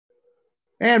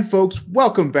And folks,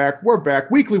 welcome back. We're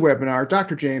back. Weekly webinar.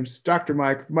 Dr. James, Dr.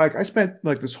 Mike. Mike, I spent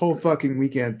like this whole fucking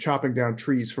weekend chopping down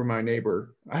trees for my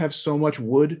neighbor. I have so much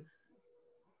wood.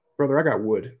 Brother, I got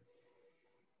wood.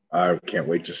 I can't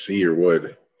wait to see your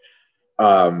wood.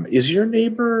 Is your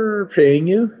neighbor paying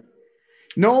you?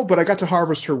 No, but I got to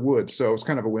harvest her wood, so it's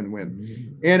kind of a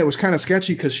win-win. And it was kind of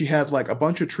sketchy because she had like a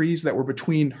bunch of trees that were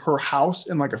between her house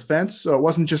and like a fence. So it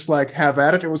wasn't just like have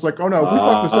at it. It was like, oh no, if we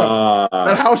fuck this up,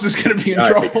 that house is going to be in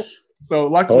trouble. So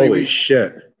luckily, holy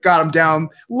shit, got them down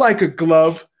like a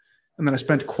glove. And then I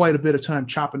spent quite a bit of time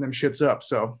chopping them shits up.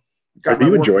 So are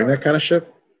you enjoying that kind of shit?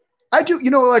 I do,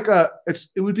 like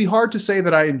it would be hard to say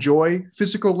that I enjoy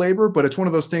physical labor, but it's one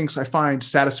of those things I find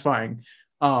satisfying.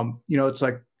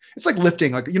 It's like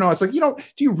lifting, it's like, do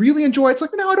you really enjoy it? It's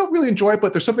like, no, I don't really enjoy it,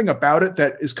 but there's something about it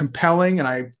that is compelling and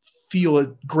I feel a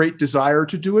great desire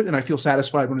to do it. And I feel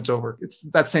satisfied when it's over. It's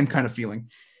that same kind of feeling.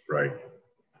 Right.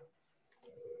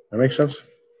 That makes sense.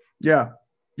 Yeah.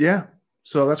 Yeah.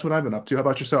 So that's what I've been up to. How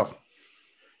about yourself?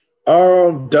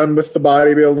 I'm done with the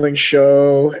bodybuilding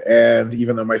show. And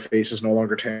even though my face is no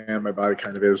longer tan, my body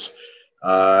kind of is.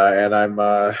 And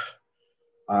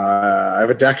I have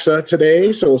a DEXA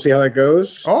today, so we'll see how that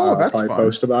goes. Oh, that's fun.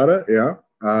 Post about it, yeah.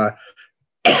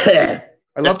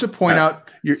 I love to point out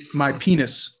my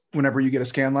penis whenever you get a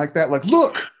scan like that. Like,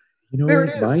 look, there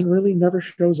it is. Mine really never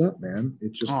shows up, man.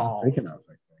 It's just not big enough, I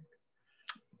think.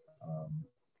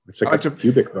 It's like a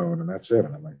pubic bone, and that's it.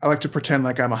 And I like to pretend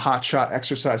like I'm a hotshot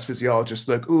exercise physiologist.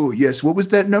 Like, oh, yes, what was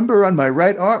that number on my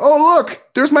right arm? Oh, look,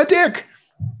 there's my dick.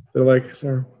 They're like,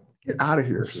 sir, get out of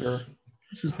here, sir.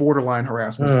 This is borderline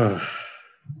harassment.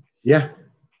 Yeah.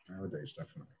 Nowadays,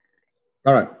 definitely.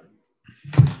 All right.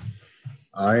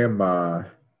 I'm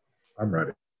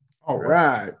ready. All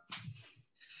right.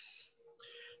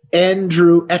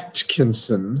 Andrew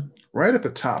Atkinson. Right at the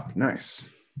top. Nice.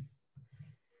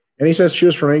 And he says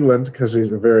cheers from England because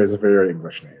he's a very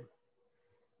English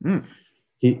name.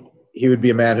 He would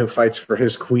be a man who fights for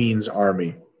his queen's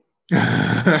army.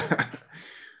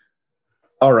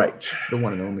 All right. The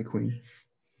one and only queen.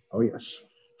 Oh, yes.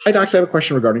 Hi, docs. I have a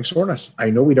question regarding soreness. I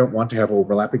know we don't want to have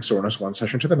overlapping soreness one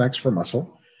session to the next for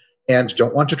muscle and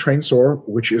don't want to train sore,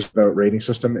 which is the rating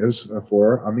system is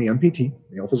for on the NPT,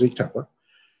 the physique template.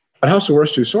 But how sore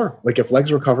is too sore? Like if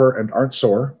legs recover and aren't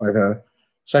sore by the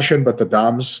session, but the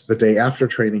DOMS the day after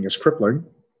training is crippling,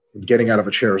 getting out of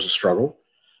a chair is a struggle.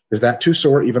 Is that too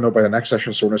sore, even though by the next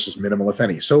session soreness is minimal, if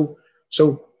any? So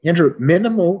Andrew,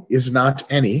 minimal is not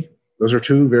any. Those are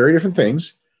two very different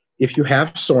things. If you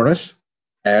have soreness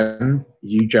and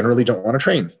you generally don't want to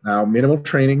train. Now, minimal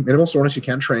soreness, you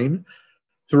can train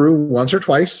through once or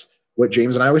twice. What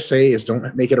James and I always say is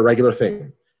don't make it a regular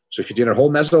thing. So if you did a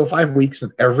whole meso of 5 weeks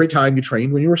and every time you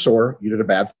trained when you were sore, you did a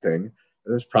bad thing,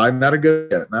 it's probably not a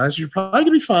good, now you're probably going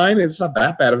to be fine. It's not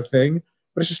that bad of a thing,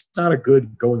 but it's just not a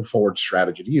good going forward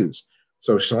strategy to use.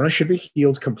 So soreness should be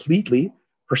healed completely.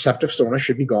 Perceptive soreness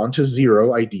should be gone to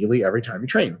zero, ideally, every time you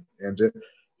train. And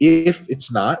if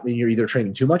it's not, then you're either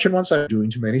training too much in one session or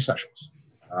doing too many sessions.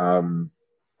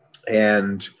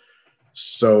 And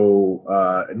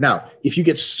so now, if you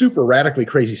get super radically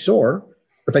crazy sore,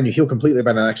 but then you heal completely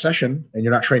by the next session and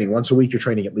you're not training once a week, you're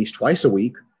training at least twice a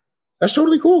week, that's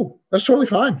totally cool. That's totally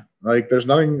fine. Like there's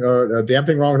nothing, a damn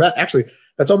thing wrong with that. Actually,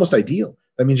 that's almost ideal.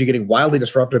 That means you're getting wildly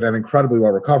disrupted and incredibly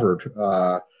well recovered.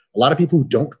 A lot of people who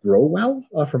don't grow well,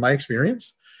 from my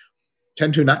experience,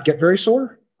 tend to not get very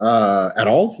sore at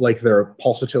all. Like their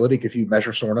pulsatility, if you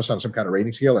measure soreness on some kind of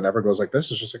rating scale, it never goes like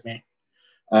this. It's just like,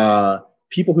 meh.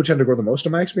 People who tend to grow the most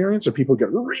in my experience are people who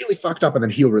get really fucked up and then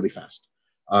heal really fast.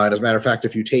 And as a matter of fact,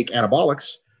 if you take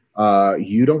anabolics,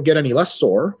 you don't get any less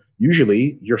sore.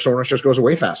 Usually your soreness just goes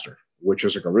away faster, which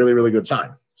is like a really, really good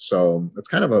sign. So it's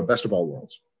kind of a best of all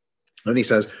worlds. And he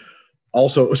says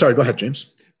also, sorry, go ahead, James.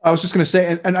 I was just going to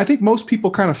say, and I think most people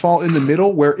kind of fall in the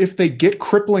middle where if they get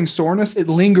crippling soreness, it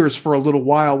lingers for a little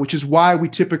while, which is why we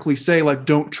typically say, like,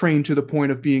 don't train to the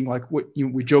point of being like what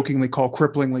we jokingly call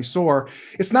cripplingly sore.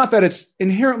 It's not that it's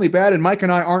inherently bad. And Mike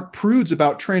and I aren't prudes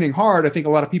about training hard. I think a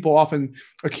lot of people often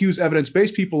accuse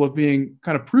evidence-based people of being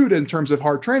kind of prude in terms of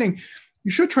hard training. You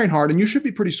should train hard and you should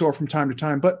be pretty sore from time to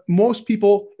time. But most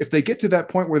people, if they get to that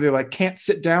point where they like can't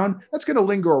sit down, that's going to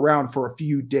linger around for a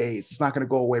few days. It's not going to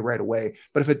go away right away.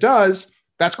 But if it does,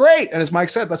 that's great. And as Mike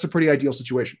said, that's a pretty ideal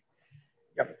situation.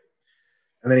 Yep.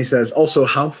 And then he says, also,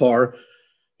 how far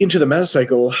into the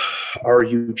mesocycle are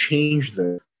you changed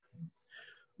the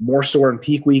more sore in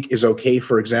peak week is okay,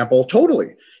 for example?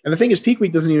 Totally. And the thing is, peak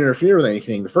week doesn't even interfere with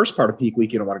anything. The first part of peak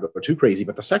week, you don't want to go too crazy.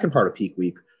 But the second part of peak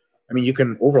week, I mean, you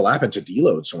can overlap into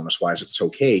deload soreness-wise. It's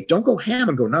okay. Don't go ham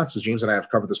and go nuts, as James and I have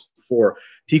covered this before.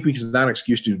 Peak week is not an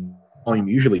excuse to volume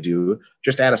you usually do.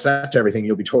 Just add a set to everything.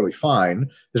 You'll be totally fine.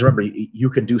 Because remember, you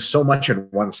can do so much in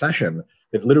one session.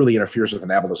 It literally interferes with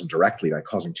anabolism directly by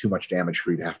causing too much damage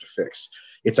for you to have to fix.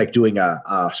 It's like doing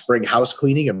a spring house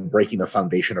cleaning and breaking the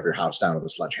foundation of your house down with a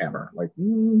sledgehammer. Like,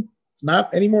 it's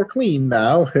not any more clean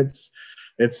now. It's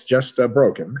just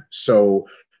broken. So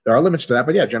there are limits to that.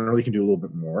 But yeah, generally you can do a little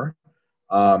bit more.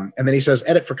 And then he says,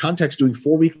 edit for context, doing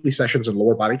 4 weekly sessions in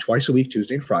lower body twice a week,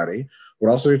 Tuesday and Friday.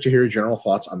 Would also like to hear your general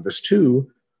thoughts on this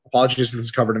too. Apologies if this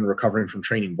is covered in Recovering from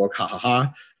Training book. Ha ha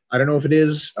ha. I don't know if it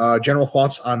is. General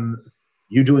thoughts on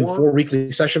you doing 4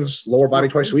 weekly sessions, lower body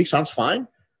twice a week. Sounds fine.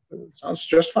 Sounds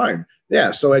just fine.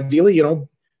 Yeah. So ideally,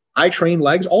 I train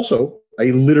legs also.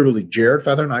 Jared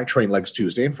Feather and I train legs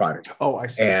Tuesday and Friday. Oh, I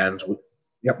see. And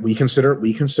we consider it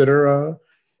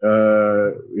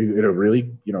a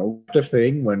really, active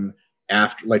thing when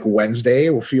after like Wednesday,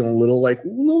 we're feeling a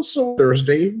little sore.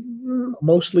 Thursday,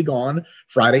 mostly gone.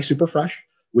 Friday, super fresh.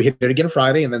 We hit it again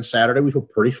Friday, and then Saturday, we feel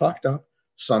pretty fucked up.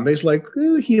 Sunday's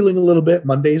healing a little bit.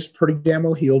 Monday's pretty damn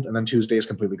well healed, and then Tuesday is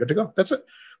completely good to go. That's it.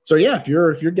 So yeah, if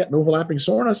you're getting overlapping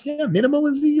soreness, yeah, minimal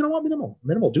is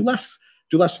minimal. Do less.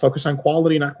 Focus on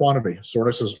quality, not quantity.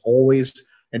 Soreness is always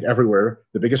and everywhere.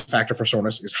 The biggest factor for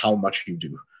soreness is how much you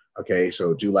do. Okay,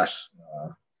 so do less,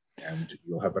 and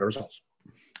you'll have better results.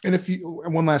 And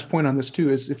one last point on this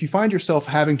too is if you find yourself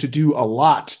having to do a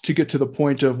lot to get to the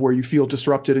point of where you feel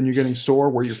disrupted and you're getting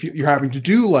sore, where you're having to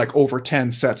do like over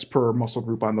 10 sets per muscle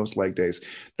group on those leg days,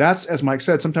 that's, as Mike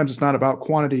said, sometimes it's not about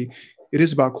quantity. It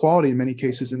is about quality in many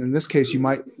cases. And in this case, you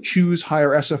might choose higher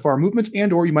SFR movements,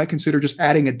 or you might consider just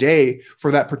adding a day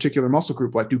for that particular muscle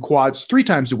group, like do quads 3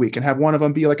 times a week and have one of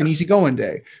them be like an easygoing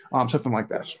day, something like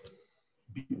that.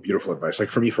 Beautiful advice. Like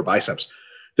for me, for biceps,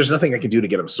 there's nothing I can do to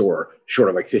get them sore short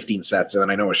of like 15 sets. And then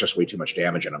I know it's just way too much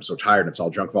damage and I'm so tired and it's all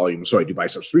junk volume. So I do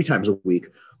biceps 3 times a week,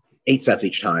 8 sets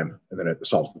each time. And then it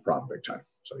solves the problem big time.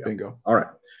 So yeah. Bingo. All right.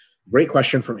 Great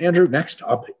question from Andrew. Next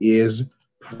up is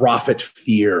profit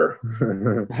fear.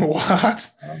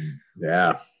 What?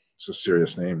 Yeah, it's a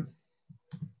serious name.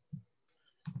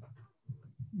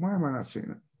 Why am I not seeing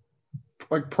it?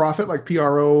 Like profit, like Profit?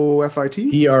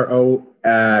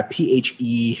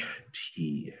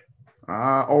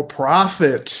 Prophet.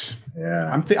 Profit.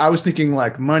 Yeah. I was thinking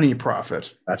like money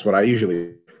profit. That's what I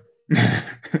usually.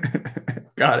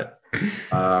 Got it.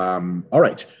 All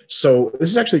right. So this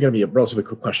is actually going to be a relatively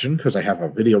quick question because I have a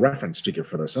video reference to give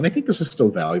for this. And I think this is still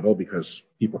valuable because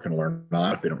people can learn a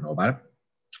lot if they don't know about it.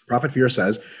 Prophet Fear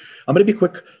says, I'm going to be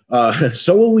quick.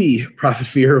 So will we, Prophet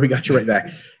Fear. We got you right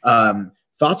back.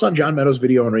 Thoughts on John Meadows'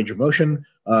 video on range of motion.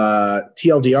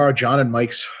 TLDR, John and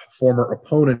Mike's former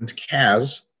opponent,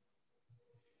 Kaz.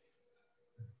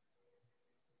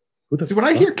 When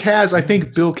I hear Kaz, I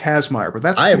think Bill Kazmaier, but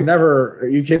that's I have never. Are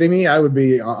you kidding me? I would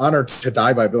be honored to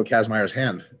die by Bill Kazmaier's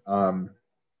hand.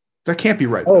 That can't be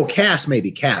right. Oh, Cass,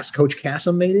 maybe Cass, Coach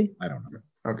Kassem, maybe. I don't know.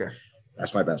 Okay,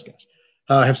 that's my best guess.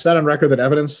 Have said on record that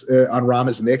evidence on ROM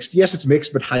is mixed. Yes, it's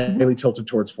mixed, but highly tilted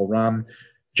towards full ROM.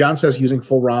 John says using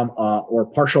full ROM or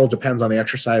partial depends on the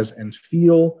exercise and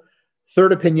feel.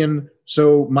 Third opinion.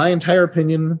 So my entire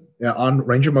opinion on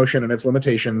range of motion and its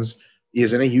limitations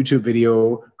is in a YouTube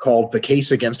video called The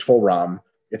Case Against Full ROM.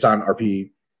 It's on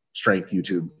RP Strength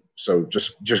YouTube. So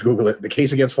just Google it, The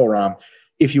Case Against Full ROM.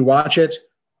 If you watch it,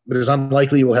 it is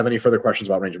unlikely you will have any further questions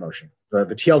about range of motion. The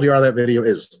TLDR of that video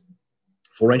is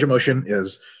full range of motion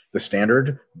is the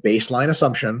standard baseline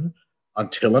assumption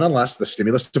until and unless the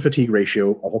stimulus to fatigue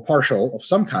ratio of a partial of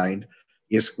some kind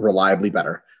is reliably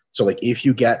better. So like if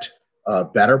you get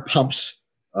better pumps,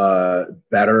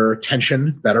 better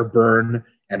tension, better burn,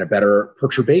 and a better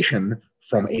perturbation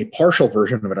from a partial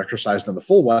version of an exercise than the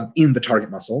full one in the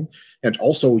target muscle. And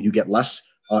also you get less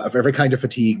of every kind of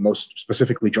fatigue, most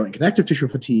specifically joint and connective tissue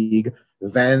fatigue,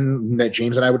 then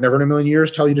James and I would never in a million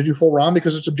years tell you to do full ROM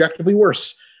because it's objectively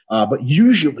worse. But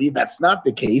usually that's not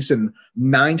the case. And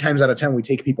 9 times out of 10, we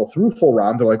take people through full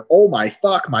ROM. They're like, oh my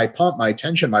fuck, my pump, my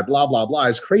tension, my blah, blah, blah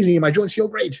is crazy. My joints feel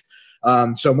great.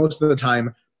 So most of the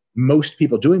time, most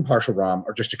people doing partial ROM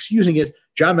are just excusing it.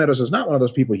 John Meadows is not one of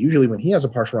those people. Usually when he has a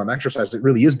partial ROM exercise, it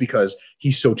really is because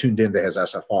he's so tuned into his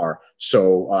SFR.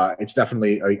 So it's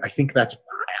definitely, I think that's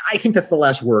I think that's the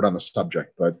last word on the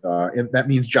subject, but and that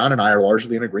means John and I are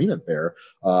largely in agreement there.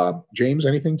 James,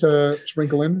 anything to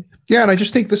sprinkle in? Yeah, and I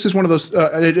just think this is one of those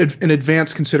an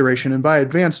advanced consideration, and by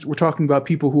advanced, we're talking about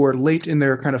people who are late in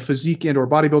their kind of physique and or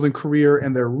bodybuilding career,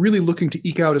 and they're really looking to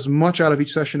eke out as much out of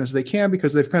each session as they can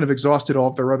because they've kind of exhausted all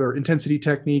of their other intensity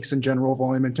techniques and general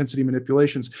volume intensity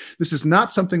manipulations. This is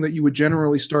not something that you would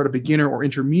generally start a beginner or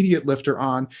intermediate lifter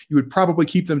on. You would probably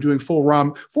keep them doing full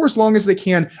ROM for as long as they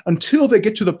can until they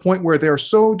get to the point where they're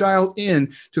so dialed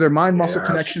in to their mind-muscle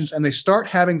connections and they start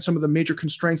having some of the major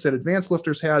constraints that advanced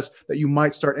lifters has that you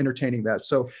might start entertaining that.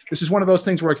 So this is one of those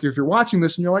things where, like, if you're watching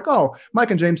this and you're like, oh,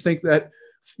 Mike and James think that,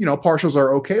 you know, partials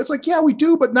are okay. It's like, yeah, we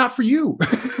do, but not for you.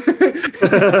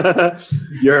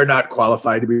 You're not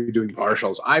qualified to be doing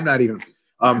partials. I'm not even.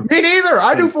 Me neither.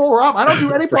 I do full ROM. I don't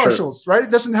do any partials, right? It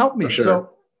doesn't help me. Sure. So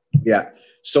yeah.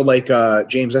 So like,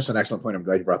 James, that's an excellent point. I'm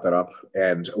glad you brought that up.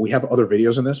 And we have other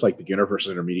videos in this, like beginner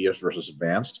versus intermediate versus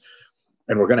advanced.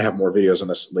 And we're going to have more videos on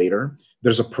this later.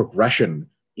 There's a progression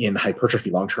in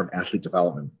hypertrophy long-term athlete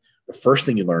development. The first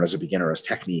thing you learn as a beginner is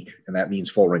technique, and that means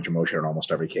full range of motion in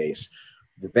almost every case.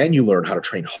 Then you learn how to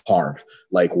train hard.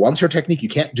 Like, once your technique, you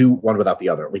can't do one without the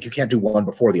other. Like, you can't do one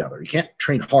before the other. You can't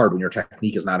train hard when your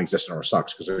technique is non-existent or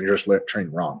sucks, because then you're just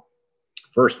training wrong.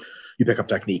 First, you pick up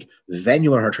technique, then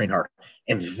you learn how to train hard.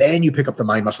 And then you pick up the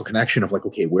mind-muscle connection of like,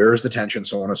 okay, where is the tension,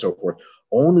 so on and so forth.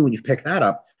 Only when you've picked that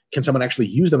up can someone actually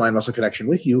use the mind-muscle connection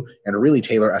with you and really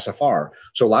tailor SFR.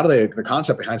 So a lot of the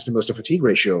concept behind stimulus to fatigue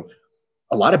ratio,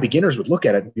 a lot of beginners would look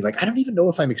at it and be like, I don't even know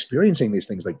if I'm experiencing these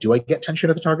things. Like, do I get tension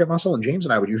at the target muscle? And James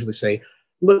and I would usually say,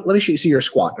 look, let me see your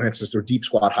squat. And it's just a deep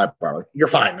squat, high bar. Like, you're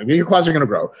fine. Your quads are going to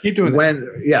grow. Keep doing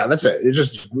that. Yeah, that's it. It's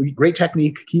just great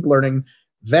technique. Keep learning.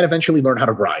 Then eventually learn how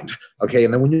to grind. Okay.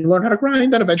 And then when you learn how to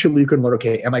grind, then eventually you can learn,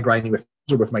 okay, am I grinding with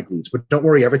or with my glutes? But don't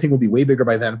worry, everything will be way bigger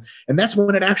by then. And that's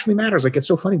when it actually matters. Like, it's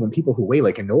so funny when people who weigh,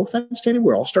 like, and no offense to anyone,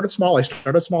 we all started small. I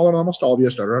started smaller than almost all of you. I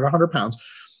started at 100 pounds.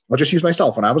 I'll just use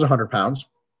myself. When I was 100 pounds,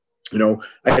 you know,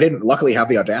 I didn't luckily have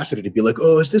the audacity to be like,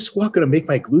 oh, is this squat going to make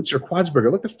my glutes or quads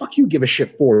bigger? Look, the fuck you give a shit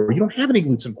for? You don't have any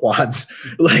glutes and quads.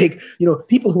 Like, you know,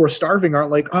 people who are starving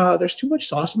aren't like, there's too much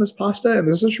sauce in this pasta and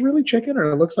this is really chicken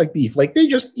or it looks like beef. Like, they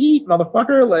just eat,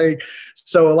 motherfucker. Like,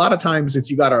 so a lot of times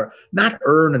it's, you got to not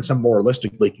earn in some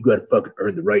moralistic, like, you got to fucking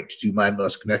earn the right to do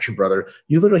mind-muscle connection, brother.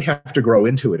 You literally have to grow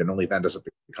into it. And only then does it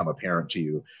become apparent to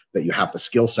you that you have the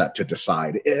skill set to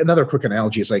decide. Another quick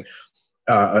analogy is like,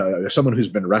 someone who's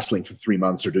been wrestling for 3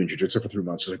 months or doing jiu-jitsu for 3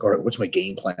 months is like, all right, what's my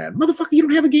game plan? Motherfucker, you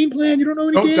don't have a game plan. You don't know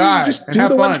any game. Die. Just do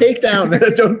the one takedown.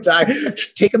 Don't die.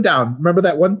 Take them down. Remember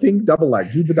that one thing? Double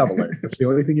leg. Do the double leg. That's the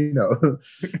only thing you know.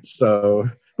 So,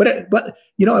 but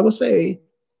you know, I will say,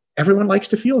 everyone likes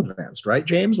to feel advanced, right,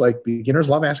 James? Like, beginners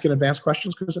love asking advanced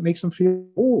questions because it makes them feel,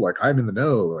 oh, like I'm in the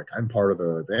know, like I'm part of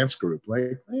the advanced group.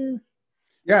 Like,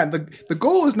 yeah, the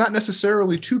goal is not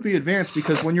necessarily to be advanced,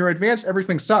 because when you're advanced,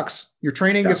 everything sucks. Your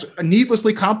training is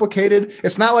needlessly complicated.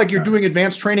 It's not like you're doing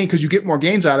advanced training because you get more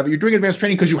gains out of it. You're doing advanced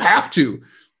training because you have to.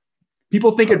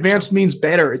 People think advanced means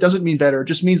better. It doesn't mean better. It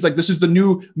just means like this is the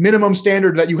new minimum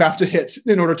standard that you have to hit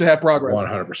in order to have progress.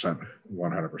 100%.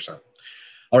 100%.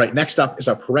 All right, next up is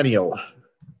a perennial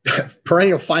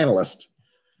finalist,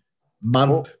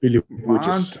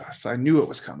 Montas. I knew it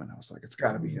was coming. I was like, it's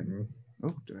got to be him.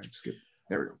 Oh, did I just get...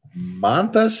 There we go.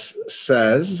 Montas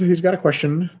says he's got a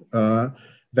question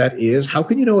that is, how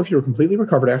can you know if you're completely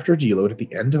recovered after a deload at the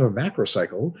end of a macro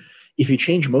cycle if you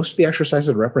change most of the exercise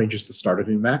and rep ranges at the start of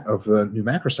the new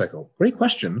macro cycle? Great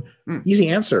question. Easy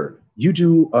answer. You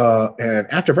do an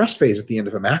active rest phase at the end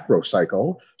of a macro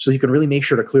cycle so you can really make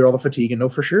sure to clear all the fatigue and know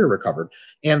for sure you're recovered.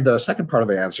 And the second part of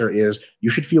the answer is you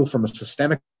should feel from a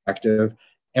systemic perspective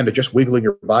and to just wiggling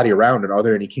your body around, and are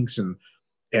there any kinks and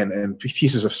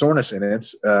pieces of soreness in it,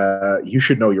 you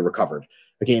should know you're recovered.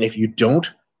 Again, if you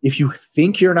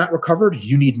think you're not recovered,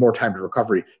 you need more time to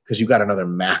recovery because you got another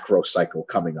macro cycle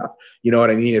coming up. You know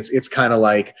what I mean? It's kind of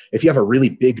like if you have a really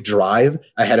big drive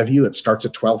ahead of you, it starts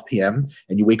at 12 p.m.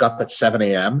 and you wake up at 7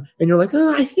 a.m. and you're like,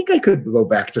 I think I could go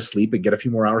back to sleep and get a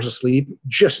few more hours of sleep.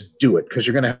 Just do it, because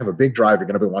you're going to have a big drive. You're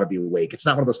going to want to be awake. It's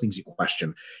not one of those things you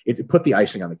question. It put the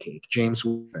icing on the cake. James,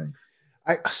 what do you think?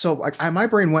 My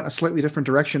brain went a slightly different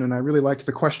direction, and I really liked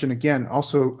the question again.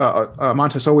 Also,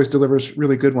 Montes always delivers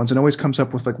really good ones and always comes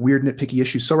up with like weird nitpicky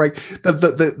issues. So, right,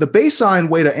 the baseline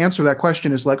way to answer that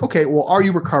question is like, okay, well, are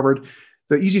you recovered?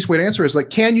 The easiest way to answer is like,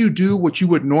 can you do what you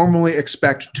would normally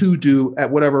expect to do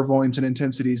at whatever volumes and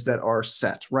intensities that are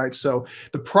set, right? So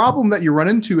the problem that you run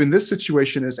into in this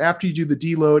situation is after you do the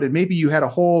deload and maybe you had a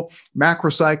whole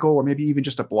macro cycle or maybe even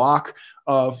just a block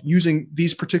of using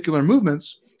these particular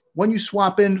movements, when you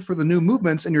swap in for the new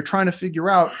movements and you're trying to figure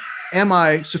out, am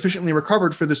I sufficiently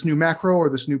recovered for this new macro or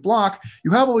this new block?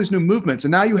 You have all these new movements,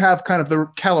 and now you have kind of the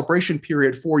calibration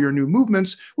period for your new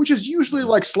movements, which is usually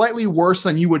like slightly worse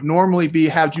than you would normally be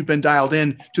had you been dialed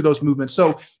in to those movements.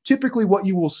 So typically what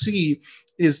you will see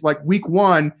is like week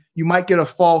 1, you might get a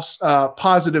false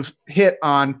positive hit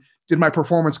on, did my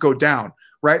performance go down?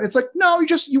 Right? It's like, no,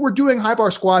 you were doing high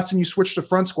bar squats and you switched to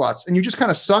front squats and you just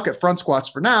kind of suck at front squats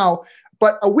for now.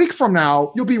 But a week from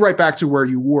now, you'll be right back to where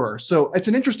you were. So it's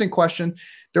an interesting question.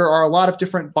 There are a lot of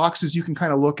different boxes you can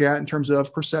kind of look at in terms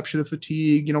of perception of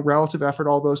fatigue, relative effort,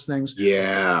 all those things.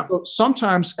 Yeah. So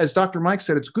sometimes, as Dr. Mike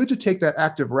said, it's good to take that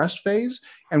active rest phase.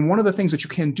 And one of the things that you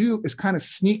can do is kind of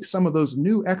sneak some of those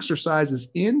new exercises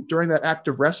in during that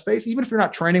active rest phase, even if you're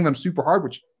not training them super hard,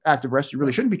 which active rest, you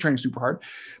really shouldn't be training super hard.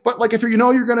 But like if you're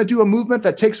going to do a movement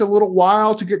that takes a little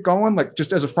while to get going, like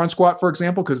just as a front squat, for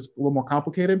example, because it's a little more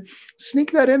complicated,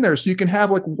 sneak that in there so you can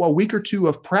have like a week or 2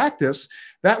 of practice.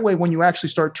 That way, when you actually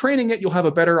start training it, you'll have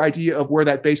a better idea of where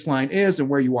that baseline is and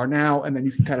where you are now. And then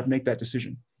you can kind of make that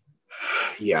decision.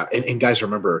 Yeah. And guys,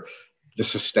 remember, the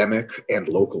systemic and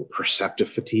local perceptive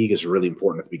fatigue is really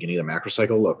important at the beginning of the macro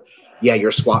cycle. Look, yeah,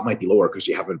 your squat might be lower because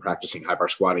you haven't been practicing high bar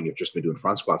squatting. You've just been doing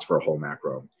front squats for a whole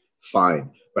macro. Fine.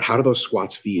 But how do those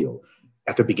squats feel?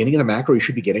 At the beginning of the macro, you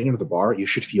should be getting into the bar. You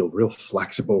should feel real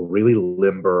flexible, really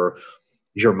limber.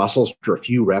 Your muscles after a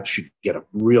few reps should get a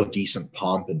real decent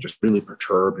pump and just really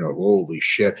perturb. Holy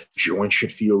shit. Joints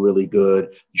should feel really good.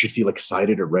 You should feel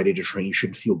excited or ready to train. You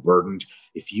shouldn't feel burdened.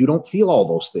 If you don't feel all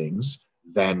those things,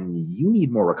 then you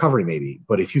need more recovery maybe.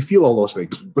 But if you feel all those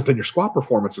things, but then your squat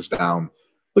performance is down,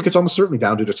 look, it's almost certainly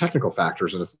down due to technical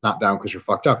factors, and it's not down because you're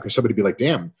fucked up. Because somebody be like,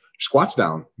 damn, your squat's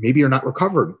down. Maybe you're not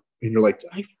recovered. And you're like,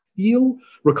 I feel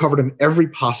recovered in every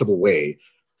possible way.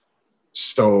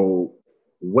 So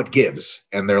what gives?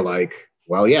 And they're like,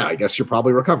 well, yeah, I guess you're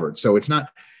probably recovered. So it's not,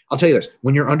 I'll tell you this,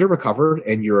 when you're under recovered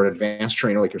and you're an advanced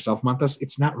trainer like yourself, Mantas,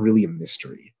 it's not really a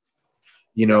mystery.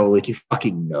 Like you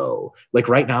fucking know. Like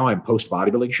right now I'm post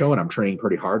bodybuilding show and I'm training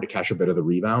pretty hard to catch a bit of the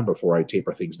rebound before I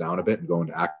taper things down a bit and go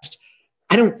into act.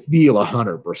 I don't feel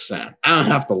 100%. I don't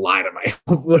have to lie to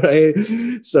myself,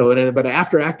 right? So, but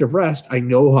after active rest, I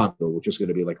know how, which is going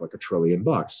to be like $1 trillion.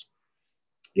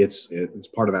 It's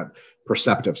part of that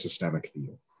perceptive systemic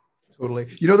feel. Totally.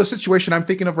 The situation I'm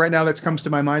thinking of right now that comes to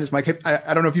my mind is, Mike,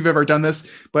 I don't know if you've ever done this,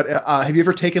 but have you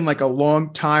ever taken like a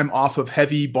long time off of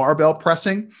heavy barbell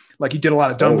pressing? Like you did a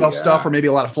lot of dumbbell stuff or maybe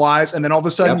a lot of flies. And then all of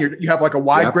a sudden you have like a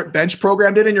wide grip bench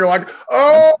programmed in and you're like,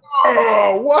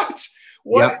 oh, what?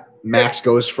 Yep. Max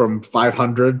goes from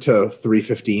 500 to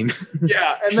 315.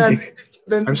 Yeah. And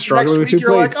then I'm struggling with 2 plates.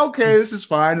 You're like, okay, this is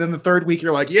fine. And then the third week,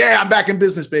 you're like, yeah, I'm back in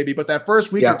business, baby. But that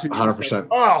first week or 2, 100%. Like,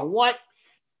 oh, what?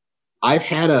 I've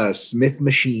had a Smith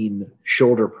machine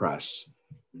shoulder press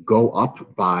go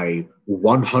up by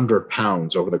 100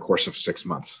 pounds over the course of 6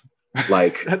 months.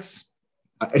 Like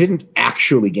I didn't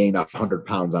actually gain 100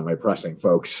 pounds on my pressing,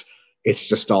 folks. It's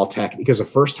just all tech. Because the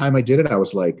first time I did it, I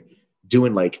was like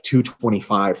doing like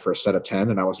 225 for a set of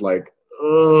 10. And I was like,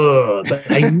 ugh, but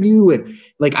I knew it.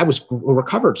 Like I was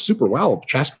recovered super well,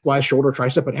 chest wise, shoulder,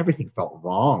 tricep, but everything felt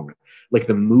wrong. Like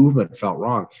the movement felt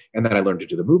wrong. And then I learned to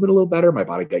do the movement a little better. My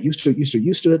body got used to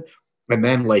it. And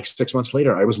then like 6 months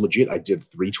later, I was legit. I did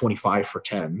 325 for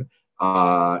 10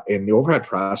 in the overhead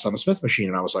press on the Smith machine.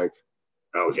 And I was like,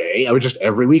 okay,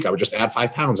 every week I would just add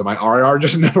 5 pounds and my RIR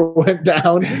just never went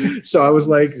down. So I was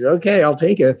like, okay, I'll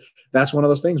take it. That's one of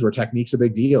those things where technique's a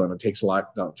big deal and it takes a lot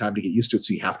of time to get used to it.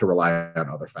 So you have to rely on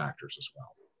other factors as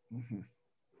well.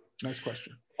 Mm-hmm. Nice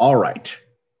question. All right.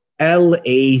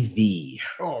 LAV.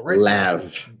 Oh, right.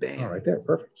 LAV. Bam. All right there.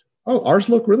 Perfect. Oh, ours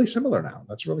look really similar now.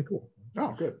 That's really cool.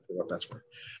 Oh, good. What that's worth.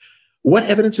 What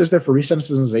evidence is there for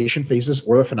resensitization phases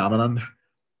or the phenomenon?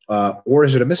 Or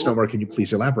is it a misnomer? Can you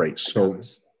please elaborate? So,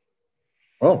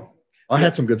 I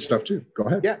had some good stuff too. Go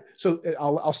ahead. Yeah. So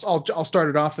I'll start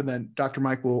it off and then Dr.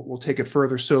 Mike will take it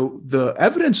further. So the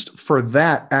evidence for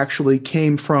that actually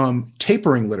came from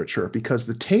tapering literature because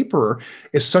the taper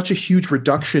is such a huge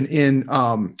reduction in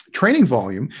training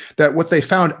volume that what they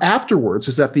found afterwards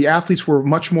is that the athletes were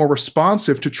much more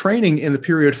responsive to training in the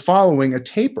period following a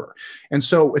taper. And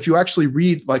so if you actually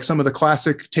read like some of the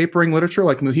classic tapering literature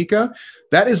like Mujica,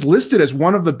 that is listed as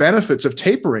one of the benefits of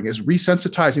tapering, is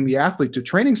resensitizing the athlete to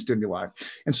training stimuli.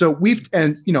 And so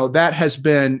that has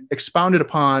been expounded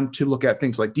upon to look at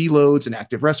things like deloads and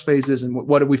active rest phases. And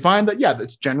what do we find? That, yeah,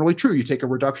 that's generally true. You take a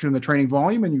reduction in the training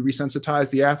volume and you resensitize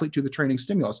the athlete to the training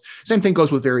stimulus. Same thing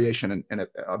goes with variation and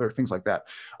other things like that.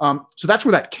 So that's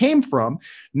where that came from.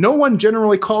 No one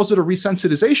generally calls it a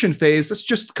resensitization phase. That's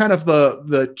just kind of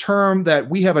the term that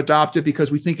we have adopted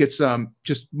because we think it's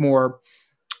just more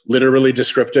literally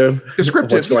descriptive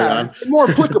of what's going on. More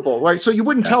applicable, right? So you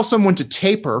wouldn't tell someone to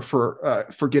taper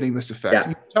for getting this effect.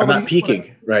 Yeah, I'm not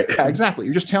peaking, right? Yeah, exactly.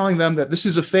 You're just telling them that this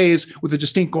is a phase with a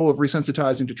distinct goal of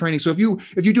resensitizing to training. So if you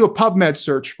do a PubMed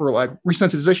search for like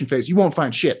resensitization phase, you won't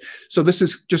find shit. So this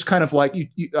is just kind of like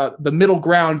the middle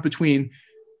ground between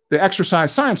the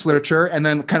exercise science literature and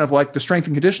then kind of like the strength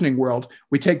and conditioning world.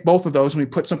 We take both of those and we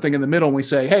put something in the middle and we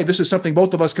say, hey, this is something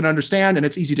both of us can understand and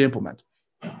it's easy to implement.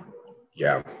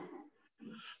 Yeah.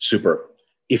 Super.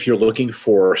 If you're looking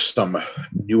for some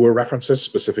newer references,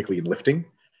 specifically in lifting,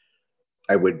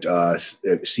 I would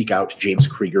seek out James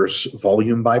Krieger's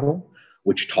Volume Bible,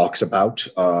 which talks about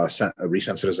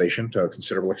resensitization to a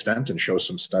considerable extent and shows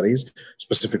some studies.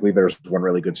 Specifically, there's one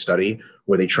really good study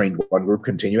where they trained one group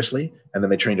continuously, and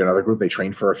then they trained another group. They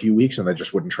trained for a few weeks, and they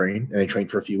just wouldn't train. And they trained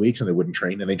for a few weeks, and they wouldn't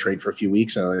train. And they trained for a few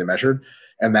weeks, and then they measured.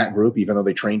 And that group, even though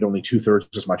they trained only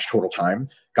 2/3 as much total time,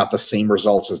 got the same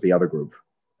results as the other group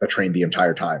that trained the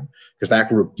entire time. Because that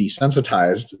group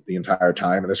desensitized the entire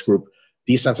time, and this group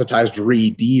desensitized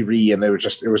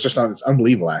and it's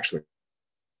unbelievable, actually.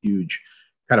 Huge,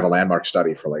 kind of a landmark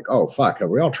study for like, oh fuck, are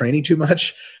we all training too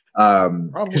much?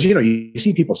 Because you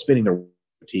see people spinning their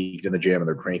fatigued in the gym and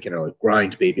they're cranking and like,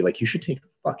 grind baby, like you should take a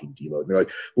fucking deload. And they're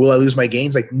like, will I lose my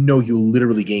gains? Like, no, you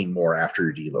literally gain more after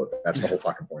your deload. That's the whole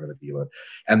fucking point of the deload.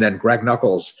 And then Greg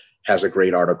Nuckols has a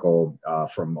great article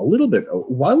from a little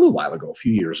while ago, a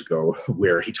few years ago,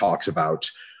 where he talks about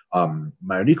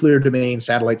myonuclear domain,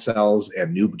 satellite cells,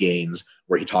 and noob gains,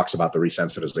 where he talks about the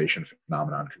resensitization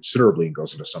phenomenon considerably and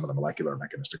goes into some of the molecular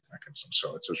mechanistic mechanisms.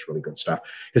 So it's just really good stuff.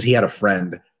 Because he had a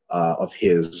friend of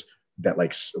his that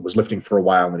like was lifting for a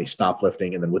while and then he stopped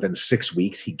lifting, and then within 6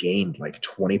 weeks he gained like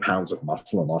 20 pounds of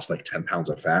muscle and lost like 10 pounds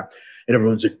of fat. And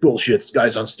everyone's like, bullshit, this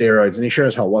guy's on steroids. And he sure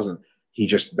as hell wasn't. He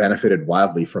just benefited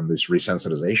wildly from this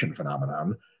resensitization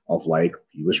phenomenon of like,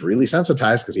 he was really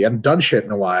sensitized because he hadn't done shit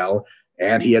in a while.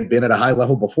 And he had been at a high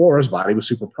level before. His body was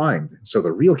super primed. So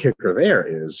the real kicker there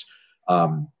is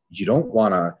you don't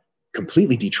want to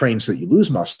completely detrain so that you lose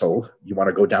muscle. You want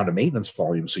to go down to maintenance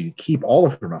volume so you keep all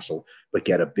of your muscle, but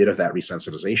get a bit of that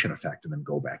resensitization effect and then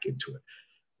go back into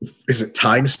it. Is it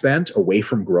time spent away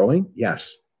from growing?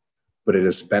 Yes. But it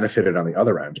is benefited on the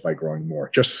other end by growing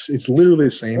more. It's literally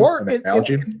the same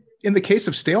analogy. In the case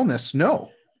of staleness,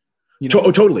 no.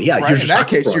 Totally, yeah. Right? You're just in that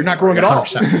case, you're not growing at all.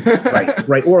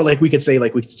 Right. Or like we could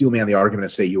steel man the argument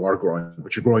and say you are growing,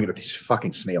 but you're growing at this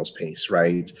fucking snail's pace,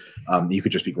 right? You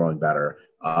could just be growing better.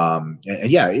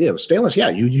 Staleness, yeah,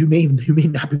 you may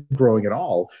not be growing at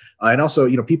all. And also,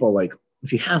 people like,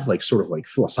 if you have like sort of like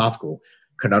philosophical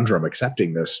conundrum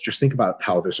accepting this, just think about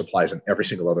how this applies in every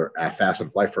single other facet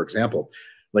of life. For example,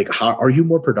 like, how are you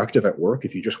more productive at work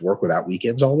if you just work without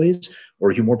weekends always? Or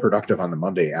are you more productive on the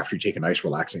Monday after you take a nice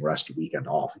relaxing rest weekend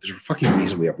off? There's a fucking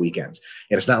reason we have weekends.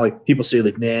 And it's not like people say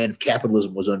like, man, if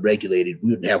capitalism was unregulated,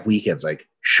 we wouldn't have weekends. Like,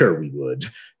 sure we would.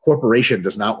 Corporation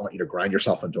does not want you to grind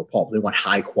yourself into a pulp. They want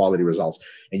high quality results.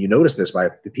 And you notice this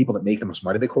by the people that make the most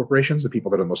money, the corporations, the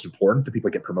people that are the most important, the people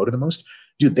that get promoted the most,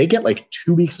 dude, they get like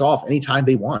 2 weeks off anytime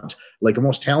they want. Like the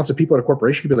most talented people at a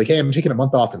corporation could be like, hey, I'm taking a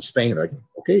month off in Spain. They're like,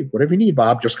 okay, whatever you need,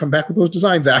 Bob, just come back with those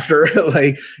designs after.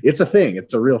 Like, it's a thing.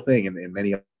 It's a real thing in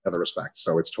many other respects.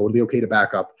 So it's totally okay to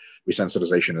back up.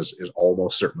 Resensitization is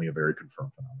almost certainly a very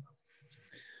confirmed phenomenon.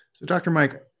 So Dr.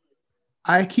 Mike,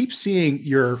 I keep seeing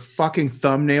your fucking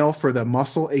thumbnail for the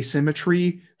muscle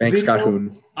asymmetry. Thanks, Scott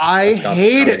Hoon. I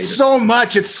hate it so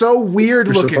much. It's so weird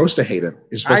looking. You're supposed to hate it.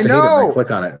 You're supposed to hate it and then click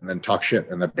on it and then talk shit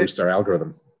and that boosts our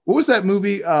algorithm. What was that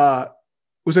movie?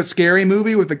 Was it Scary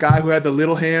Movie with the guy who had the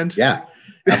little hand? Yeah,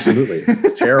 absolutely.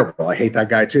 It's terrible. I hate that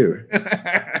guy too.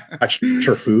 Touch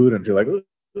your food and you're like,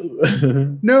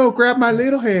 no, grab my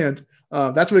little hand.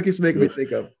 That's what it keeps making me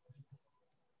think of.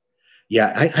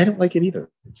 Yeah, I don't like it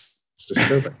either. It's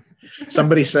disturbing.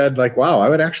 Somebody said like, wow, I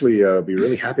would actually be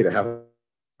really happy to have an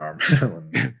arm.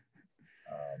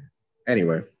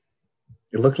 Anyway,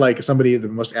 it looked like the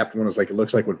most apt one was like, it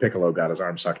looks like when Piccolo got his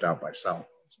arm sucked out by Cell.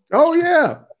 Oh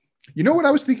yeah. You know what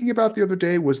I was thinking about the other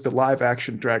day was the live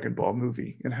action Dragon Ball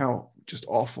movie and how just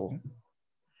awful.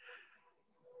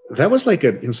 That was like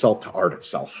an insult to art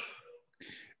itself.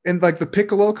 And like the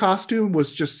Piccolo costume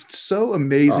was just so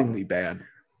amazingly bad.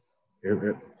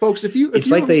 Folks, it's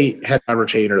like they had a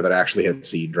retainer that actually had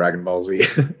seen Dragon Ball Z.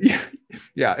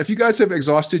 Yeah. If you guys have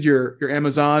exhausted your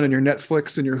Amazon and your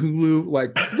Netflix and your Hulu,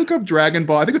 like look up Dragon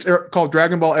Ball. I think it's called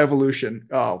Dragon Ball Evolution.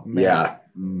 Oh man, yeah,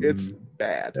 it's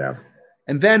bad. Yeah.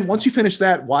 And then once you finish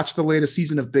that, watch the latest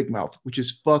season of Big Mouth, which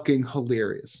is fucking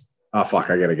hilarious. Oh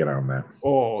fuck, I gotta get on that.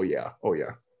 Oh yeah,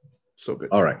 so good.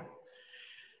 All right.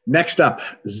 Next up,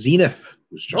 Zenith.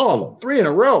 Who's just 3 in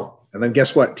a row. And then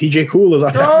guess what? TJ Cool is on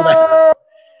after that.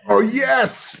 Oh,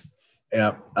 yes.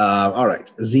 Yeah. All right.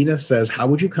 Zenith says, how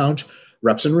would you count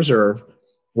reps in reserve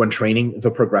when training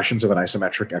the progressions of an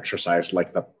isometric exercise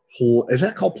like the is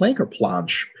that called plank or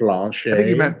planche? Planche. I think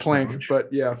you meant plank,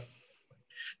 but yeah.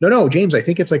 No, James, I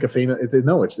think it's like a famous,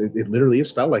 it literally is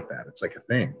spelled like that. It's like a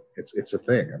thing. It's a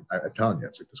thing. I'm telling you,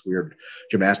 it's like this weird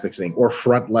gymnastics thing, or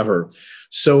front lever.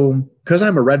 So because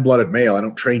I'm a red-blooded male, I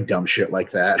don't train dumb shit like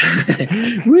that.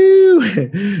 Woo!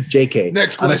 JK.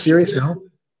 Next question. On a serious note,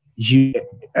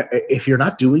 if you're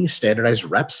not doing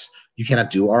standardized reps, you cannot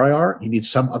do RIR. You need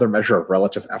some other measure of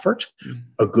relative effort.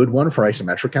 A good one for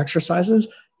isometric exercises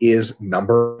is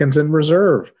number of seconds in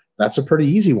reserve. That's a pretty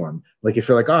easy one. Like if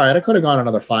you're like, all right, I could have gone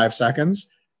another 5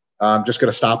 seconds. I'm just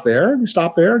going to stop there. You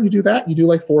stop there and you do that. You do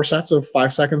like 4 sets of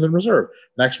 5 seconds in reserve.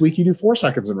 Next week, you do 4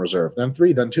 seconds in reserve, then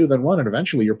 3, then 2, then 1. And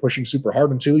eventually you're pushing super hard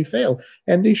until you fail.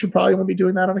 And you should probably only be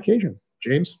doing that on occasion.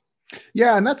 James?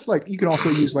 Yeah, and that's like, you can also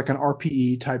use like an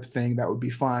RPE type thing. That would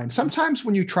be fine. Sometimes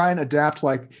when you try and adapt,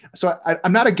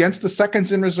 I'm not against the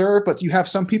seconds in reserve, but you have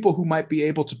some people who might be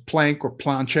able to plank or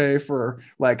planche for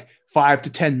like 5 to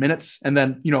 10 minutes. And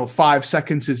then, 5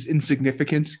 seconds is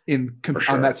insignificant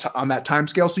on that time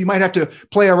scale. So you might have to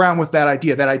play around with that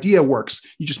idea. That idea works.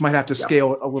 You just might have to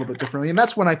scale it a little bit differently. And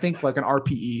that's when I think like an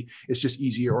RPE is just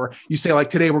easier. Or you say like,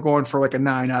 today we're going for like a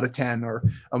 9 out of 10 or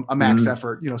a max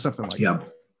effort, something like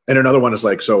that. And another one is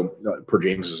like, so per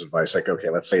James's advice, like, okay,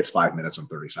 let's say it's 5 minutes and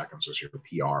 30 seconds is your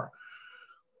PR.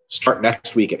 Start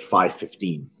next week at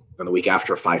 5:15. Then the week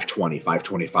after 5:20,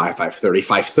 5:25, 5:30,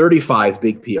 5:35,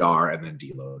 big PR, and then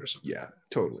deload or something. Yeah,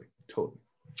 totally.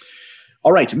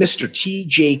 All right, Mr.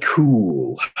 TJ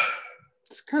Cool.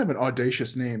 It's kind of an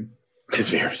audacious name.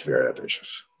 Very, very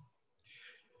audacious.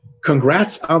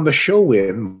 Congrats on the show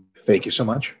win. Thank you so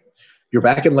much. Your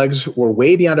back and legs were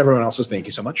way beyond everyone else's. Thank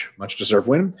you so much. Much deserved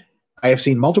win. I have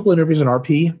seen multiple interviews in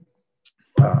RP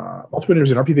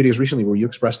videos recently where you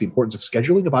expressed the importance of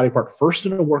scheduling a body part first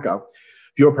in a workout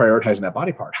if you are prioritizing that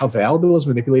body part. How valuable is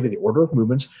manipulating the order of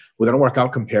movements within a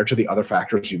workout compared to the other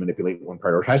factors you manipulate when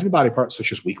prioritizing the body part,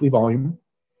 such as weekly volume?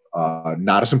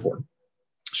 Not as important.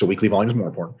 So weekly volume is more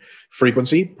important.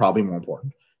 Frequency, probably more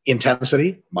important.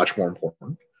 Intensity, much more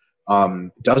important.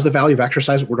 Does the value of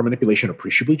exercise order manipulation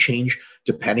appreciably change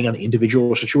depending on the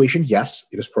individual situation? Yes,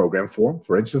 it is programmed for.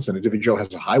 For instance, an individual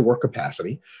has a high work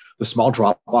capacity. The small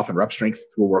drop-off in rep strength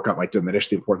through a workout might diminish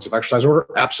the importance of exercise order.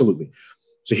 Absolutely.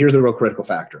 So here's the real critical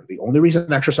factor. The only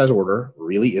reason exercise order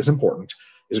really is important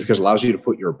is because it allows you to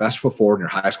put your best foot forward and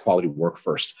your highest quality work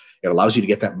first. It allows you to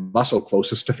get that muscle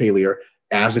closest to failure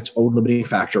as its own limiting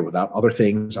factor without other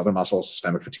things, other muscles,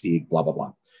 systemic fatigue, blah, blah,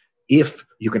 blah. If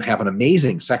you can have an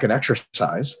amazing second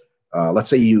exercise, let's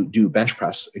say you do bench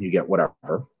press and you get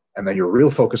whatever, and then your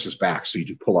real focus is back, so you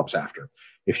do pull-ups after.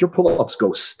 If your pull-ups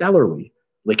go stellarly,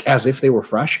 like as if they were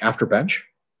fresh after bench,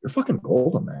 you're fucking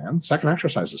golden, man. Second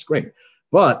exercise is great.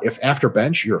 But if after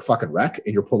bench, you're a fucking wreck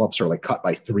and your pull-ups are like cut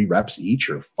by 3 reps each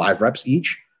or 5 reps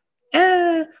each,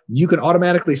 you can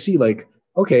automatically see like,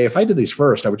 okay, if I did these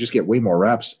first, I would just get way more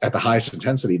reps at the highest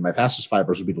intensity. My fastest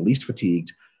fibers would be the least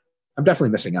fatigued. I'm definitely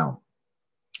missing out.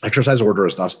 Exercise order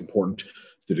is thus important.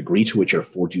 The degree to which it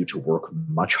affords you to work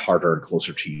much harder and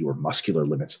closer to your muscular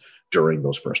limits during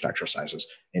those first exercises.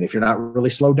 And if you're not really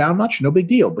slowed down much, no big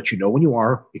deal. But you know when you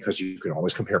are, because you can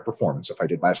always compare performance. If I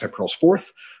did bicep curls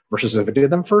fourth versus if I did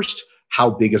them first, how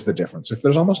big is the difference? If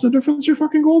there's almost no difference, you're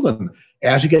fucking golden.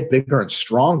 As you get bigger and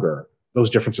stronger, those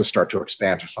differences start to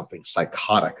expand to something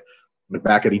psychotic. Like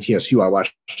back at ETSU, I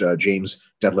watched James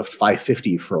deadlift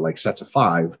 550 for like sets of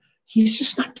 5. He's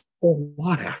just not a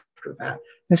lot after that.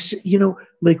 That's,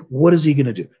 like, what is he going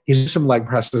to do? He's do some leg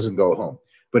presses and go home.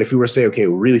 But if we were to say, okay,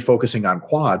 we're really focusing on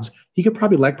quads, he could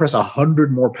probably leg press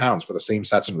 100 more pounds for the same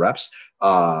sets and reps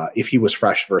if he was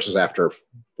fresh versus after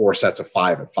 4 sets of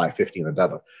 5 at 550 in the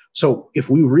deadlift. So if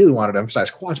we really wanted to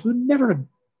emphasize quads, we would never in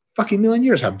fucking million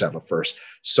years have deadlift first.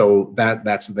 So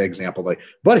that's the example.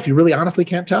 But if you really honestly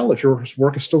can't tell, if your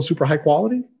work is still super high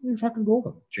quality, you're fucking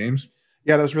golden, James.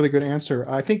 Yeah, that was a really good answer.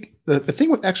 I think the thing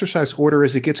with exercise order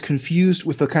is it gets confused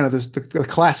with the kind of the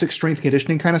classic strength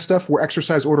conditioning kind of stuff where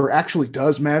exercise order actually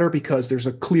does matter because there's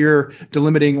a clear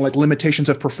delimiting like limitations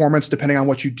of performance depending on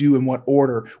what you do in what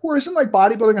order. Whereas in like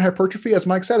bodybuilding and hypertrophy, as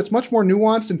Mike said, it's much more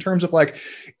nuanced in terms of like,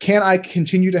 can I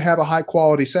continue to have a high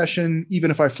quality session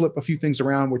even if I flip a few things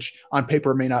around, which on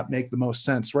paper may not make the most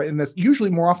sense, right? And that's usually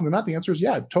more often than not, the answer is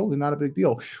yeah, totally not a big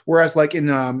deal. Whereas like in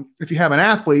if you have an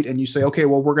athlete and you say, okay,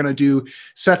 well, we're going to do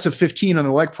sets of 15 on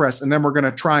the leg press, and then we're going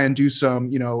to try and do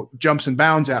some, jumps and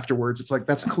bounds afterwards. It's like,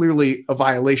 that's clearly a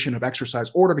violation of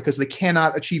exercise order because they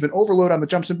cannot achieve an overload on the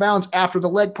jumps and bounds after the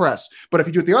leg press. But if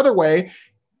you do it the other way,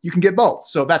 you can get both.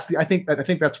 So I think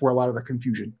that's where a lot of the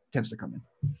confusion tends to come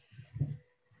in.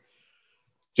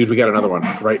 Dude, we got another one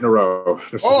right in a row.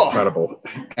 This is incredible.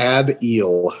 Add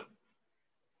eel.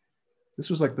 This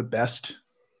was like the best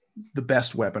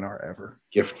webinar ever.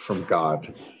 Gift from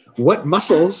God. What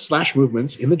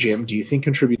muscles/movements in the gym do you think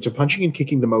contribute to punching and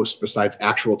kicking the most besides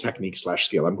actual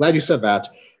technique/skill? I'm glad you said that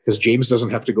because James doesn't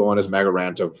have to go on his mega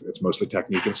rant of it's mostly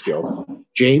technique and skill.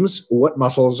 James, what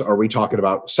muscles are we talking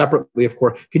about separately? Of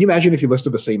course, can you imagine if you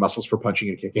listed the same muscles for punching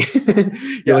and kicking?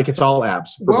 You're like, it's all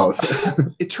abs for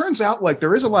both. It turns out like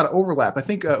there is a lot of overlap. I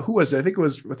think who was it? I think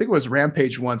it was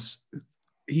Rampage once.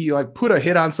 He like put a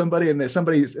hit on somebody and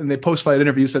they post-fight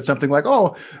interview said something like,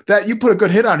 oh, that you put a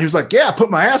good hit on. He was like, yeah, I put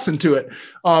my ass into it.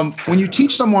 When you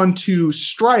teach someone to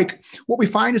strike, what we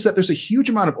find is that there's a huge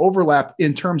amount of overlap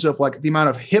in terms of like the amount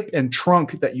of hip and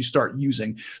trunk that you start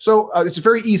using. So it's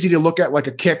very easy to look at like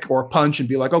a kick or a punch and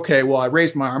be like, okay, well, I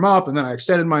raised my arm up and then I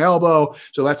extended my elbow.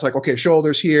 So that's like, okay,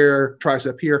 shoulders here,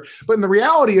 tricep here. But in the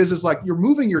reality is like you're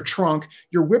moving your trunk,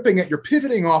 you're whipping it, you're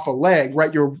pivoting off a leg,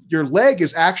 right? Your leg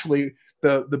is actually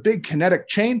the big kinetic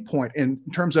chain point in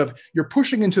terms of you're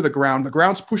pushing into the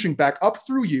ground's pushing back up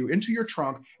through you into your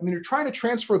trunk, and then you're trying to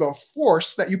transfer the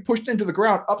force that you pushed into the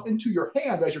ground up into your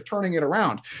hand as you're turning it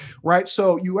around, right?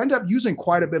 So you end up using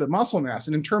quite a bit of muscle mass.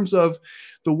 And in terms of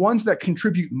the ones that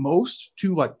contribute most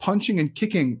to like punching and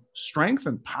kicking strength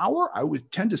and power, I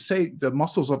would tend to say the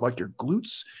muscles of like your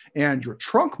glutes and your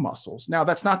trunk muscles. Now,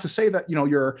 that's not to say that,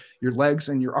 your legs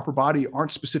and your upper body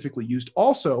aren't specifically used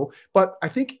also, but I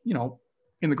think,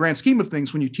 in the grand scheme of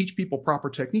things, when you teach people proper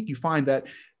technique, you find that,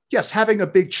 yes, having a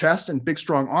big chest and big,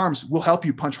 strong arms will help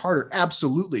you punch harder.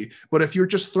 Absolutely. But if you're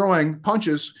just throwing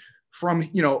punches from,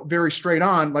 very straight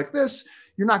on like this,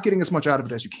 you're not getting as much out of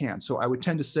it as you can. So I would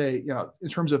tend to say, in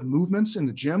terms of movements in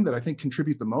the gym that I think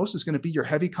contribute the most is going to be your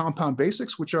heavy compound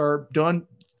basics, which are done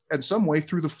in some way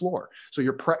through the floor. So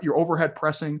your overhead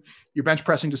pressing, your bench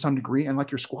pressing to some degree, and like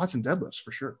your squats and deadlifts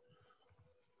for sure.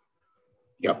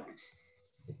 Yep.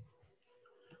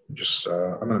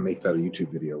 I'm going to make that a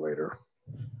YouTube video later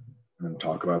and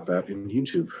talk about that in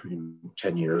YouTube in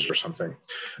 10 years or something.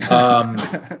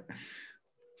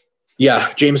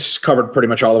 Yeah, James covered pretty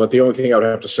much all of it. The only thing I would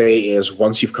have to say is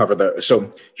once you've covered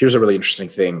so here's a really interesting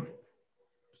thing.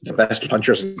 The best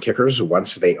punchers and kickers,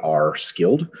 once they are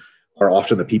skilled, are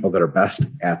often the people that are best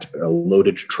at a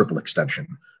loaded triple extension.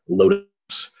 Loaded.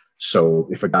 So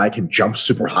if a guy can jump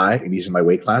super high and he's in my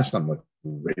weight class, I'm like,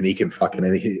 and he can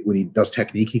when he does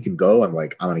technique, he can go. I'm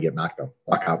like, I'm going to get knocked the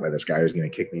fuck out by this guy who's going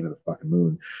to kick me into the fucking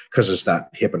moon because it's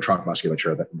that hip and trunk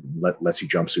musculature that lets you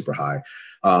jump super high.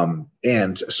 And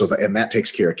that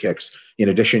takes care of kicks. In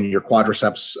addition, your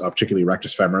quadriceps, particularly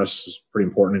rectus femoris, is pretty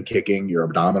important in kicking. Your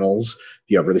abdominals, if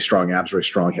you have really strong abs, really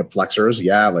strong hip flexors,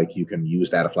 like you can use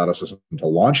that athleticism to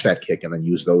launch that kick and then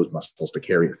use those muscles to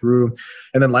carry it through.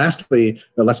 And then lastly,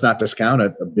 let's not discount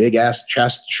it, a big ass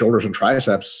chest, shoulders, and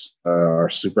triceps are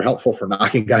super helpful for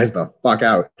knocking guys the fuck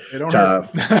out.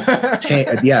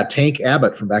 Tank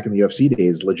Abbott from back in the UFC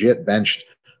days, legit benched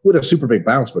with a super big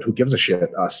bounce, but who gives a shit?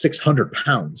 600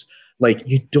 pounds. Like,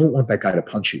 you don't want that guy to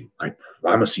punch you. I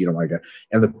promise you don't want that.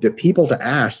 And the people to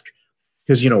ask,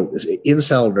 because,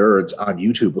 incel nerds on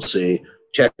YouTube will say,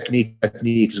 technique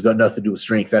has got nothing to do with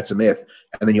strength. That's a myth.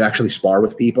 And then you actually spar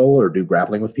with people or do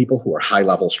grappling with people who are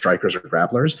high-level strikers or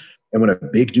grapplers. And when a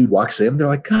big dude walks in, they're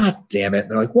like, God damn it.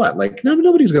 And they're like, what? Like, no,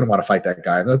 nobody's going to want to fight that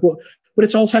guy. And they're like, well, but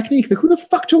it's all technique. Like, who the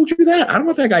fuck told you that? I don't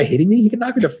want that guy hitting me. He can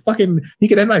knock me to he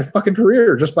can end my fucking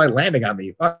career just by landing on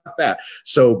me. Fuck that.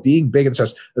 So being big and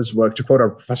such, to quote our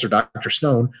professor, Dr.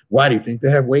 Stone, why do you think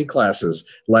they have weight classes?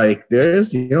 Like,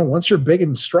 there's, once you're big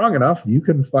and strong enough, you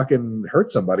can fucking hurt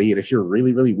somebody. And if you're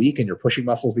really, really weak and you're pushing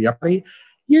muscles the upper body,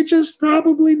 you're just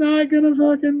probably not going to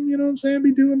fucking,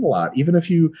 be doing a lot. Even if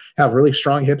you have really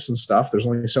strong hips and stuff, there's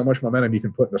only so much momentum you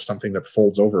can put into something that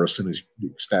folds over as soon as you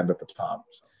extend at the top.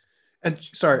 So. And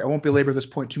sorry, I won't belabor this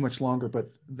point too much longer,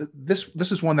 but this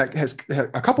is one that has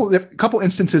a couple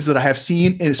instances that I have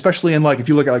seen, and especially in like, if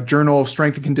you look at like Journal of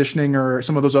Strength and Conditioning or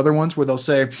some of those other ones where they'll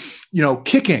say,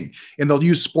 kicking, and they'll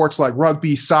use sports like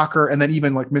rugby, soccer, and then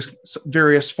even like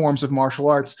various forms of martial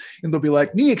arts. And they'll be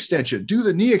like, knee extension, do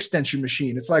the knee extension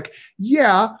machine. It's like,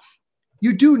 yeah,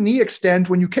 you do knee extend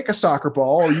when you kick a soccer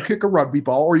ball or you kick a rugby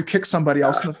ball or you kick somebody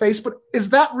else in the face. But is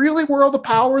that really where all the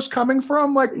power is coming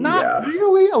from? Like, not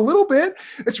really, a little bit.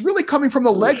 It's really coming from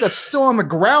the leg that's still on the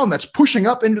ground, that's pushing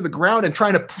up into the ground and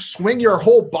trying to swing your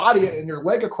whole body and your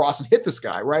leg across and hit this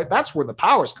guy, right? That's where the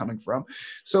power is coming from.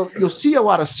 So you'll see a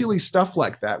lot of silly stuff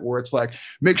like that, where it's like,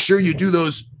 make sure you do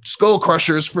those skull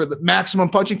crushers for the maximum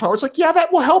punching power. It's like, yeah,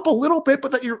 that will help a little bit,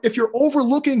 but if you're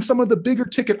overlooking some of the bigger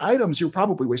ticket items, you're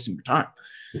probably wasting your time.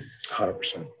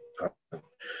 100%.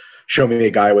 Show me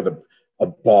a guy with a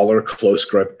baller close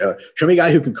grip. Show me a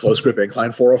guy who can close grip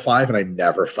incline 405, and I'm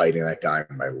never fighting that guy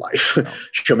in my life. No.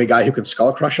 Show me a guy who can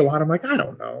skull crush a lot. I'm like, I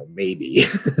don't know, maybe.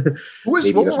 What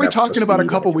were we talking about a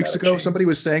couple weeks ago? Somebody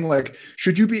was saying like,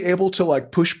 should you be able to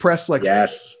like push press like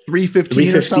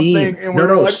 315 or something? And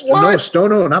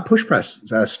no, not push press,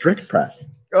 strict press.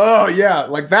 Oh yeah,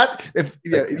 like that. If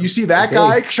you see that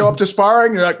guy show up to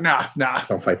sparring, you're like, nah,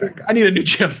 don't fight that guy. I need a new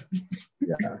gym.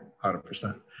 Yeah,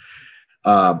 100%.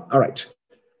 All right,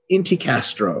 Inti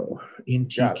Castro.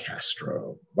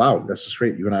 Wow, this is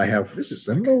great. You and I have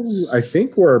I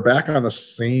think we're back on the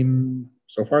same.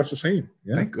 So far, it's the same.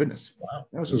 Yeah. Thank goodness. Wow,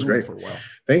 this was great for a while.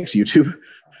 Thanks, YouTube.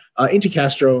 Inti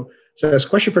Castro says,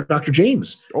 question for Dr.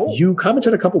 James. Oh. You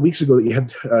commented a couple weeks ago that you had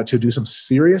to do some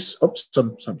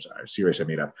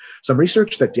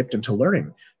research that dipped into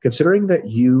learning. Considering that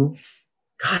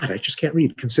I just can't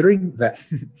read. Considering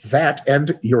that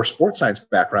and your sports science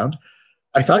background,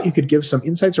 I thought you could give some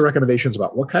insights or recommendations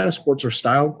about what kind of sports or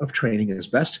style of training is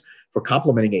best for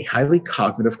complementing a highly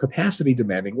cognitive capacity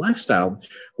demanding lifestyle,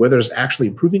 where there's actually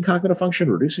improving cognitive function,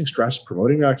 reducing stress,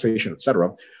 promoting relaxation, etc.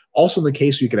 Also, in the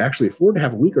case you can actually afford to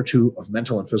have a week or two of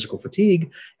mental and physical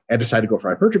fatigue and decide to go for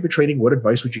hypertrophy training, what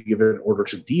advice would you give in order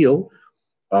to deal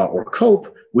or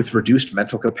cope with reduced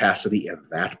mental capacity in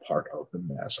that part of the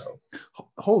meso?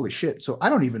 Holy shit. So I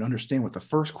don't even understand what the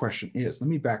first question is. Let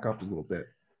me back up a little bit.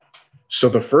 So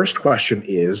the first question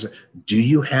is, do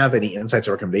you have any insights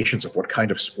or recommendations of what kind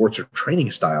of sports or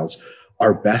training styles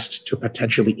are best to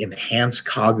potentially enhance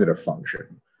cognitive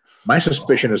function? My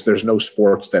suspicion is there's no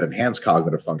sports that enhance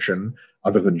cognitive function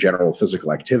other than general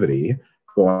physical activity,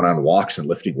 going on walks and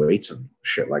lifting weights and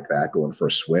shit like that, going for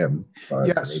a swim.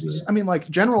 Yes. I mean, like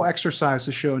general exercise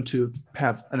is shown to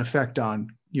have an effect on,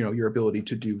 your ability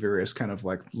to do various kind of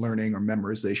like learning or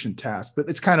memorization tasks, but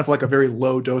it's kind of like a very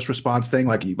low dose response thing.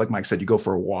 Like Mike said, you go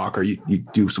for a walk or you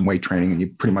do some weight training and you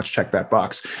pretty much check that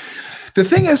box. The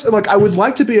thing is, like, I would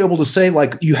like to be able to say,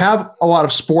 like, you have a lot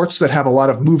of sports that have a lot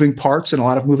of moving parts and a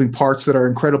lot of moving parts that are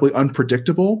incredibly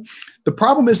unpredictable. The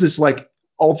problem is like,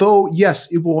 although,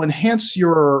 yes, it will enhance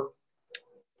your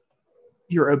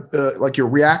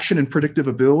reaction and predictive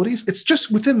abilities, it's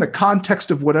just within the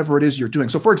context of whatever it is you're doing.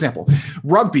 So for example,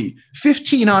 rugby,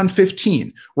 15 on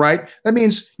 15, right? That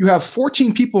means you have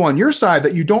 14 people on your side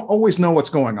that you don't always know what's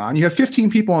going on. You have 15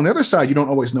 people on the other side, you don't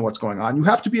always know what's going on. You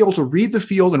have to be able to read the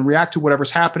field and react to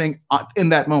whatever's happening in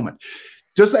that moment.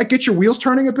 Does that get your wheels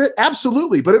turning a bit?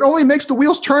 Absolutely. But it only makes the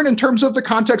wheels turn in terms of the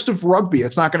context of rugby.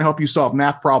 It's not going to help you solve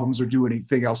math problems or do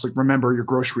anything else, like remember your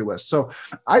grocery list. So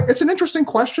it's an interesting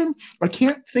question. I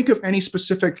can't think of any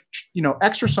specific,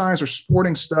 exercise or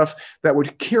sporting stuff that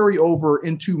would carry over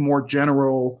into more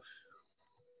general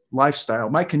lifestyle.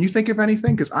 Mike, can you think of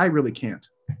anything? Because I really can't.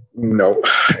 No.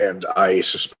 And I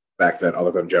suspect that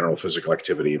other than general physical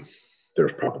activity,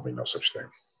 there's probably no such thing.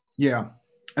 Yeah.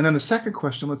 And then the second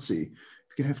question, let's see.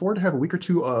 If you can afford to have a week or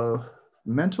two of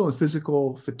mental and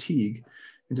physical fatigue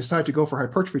and decide to go for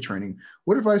hypertrophy training,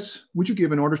 what advice would you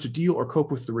give in order to deal or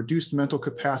cope with the reduced mental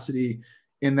capacity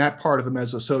in that part of the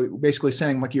meso? So basically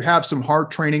saying like you have some hard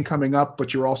training coming up,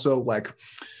 but you're also like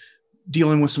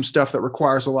dealing with some stuff that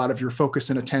requires a lot of your focus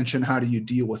and attention. How do you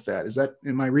deal with that?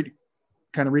 Am I reading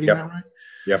that right?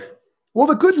 Yep. Well,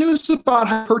 the good news about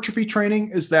hypertrophy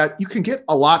training is that you can get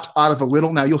a lot out of a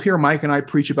little. Now, you'll hear Mike and I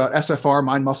preach about SFR,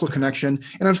 mind-muscle connection.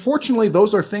 And unfortunately,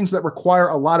 those are things that require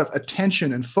a lot of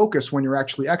attention and focus when you're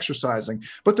actually exercising.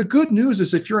 But the good news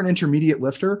is if you're an intermediate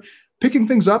lifter, picking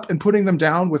things up and putting them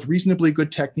down with reasonably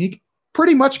good technique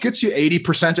pretty much gets you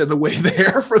 80% of the way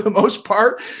there for the most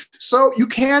part. So you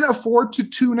can afford to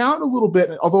tune out a little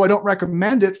bit, although I don't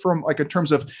recommend it from like in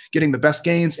terms of getting the best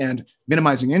gains and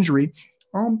minimizing injury.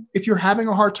 If you're having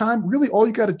a hard time, really all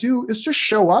you got to do is just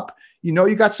show up. You know,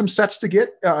 you got some sets to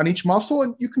get on each muscle,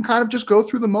 and you can kind of just go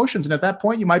through the motions. And at that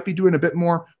point, you might be doing a bit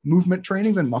more movement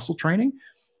training than muscle training,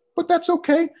 but that's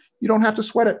okay. You don't have to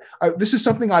sweat it. This is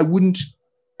something I wouldn't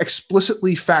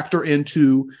explicitly factor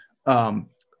into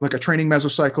like a training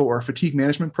mesocycle or a fatigue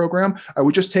management program. I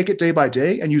would just take it day by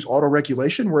day and use auto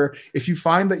regulation, where if you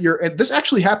find that and this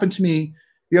actually happened to me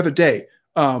the other day,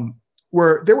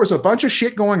 where there was a bunch of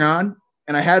shit going on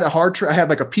and I had I had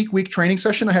like a peak week training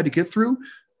session I had to get through,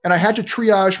 and I had to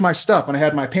triage my stuff, and I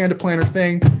had my Panda Planner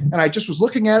thing, and I just was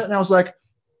looking at it and I was like,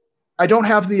 I don't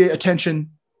have the attention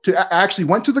to. I actually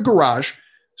went to the garage,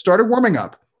 started warming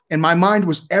up, and my mind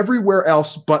was everywhere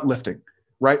else but lifting.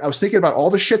 Right. I was thinking about all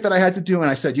the shit that I had to do.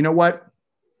 And I said, you know what?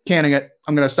 Canning it.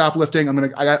 I'm going to stop lifting.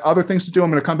 I got other things to do.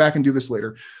 I'm going to come back and do this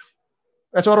later.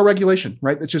 That's auto regulation,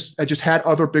 right? I just had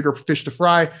other bigger fish to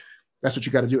fry. That's what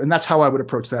you got to do. And that's how I would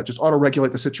approach that. Just auto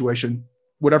regulate the situation,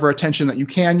 whatever attention that you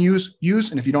can use.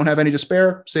 And if you don't have any to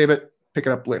spare, save it, pick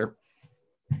it up later.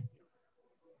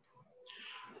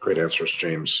 Great answers,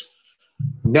 James.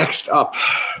 Next up,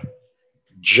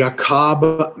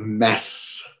 Jacob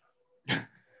Mess.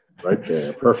 Right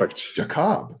there. Perfect.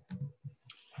 Jacob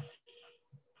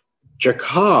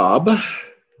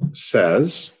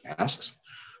asks,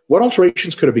 what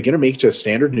alterations could a beginner make to a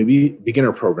standard newbie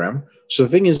beginner program? So the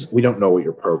thing is, we don't know what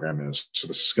your program is. So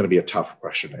this is going to be a tough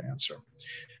question to answer.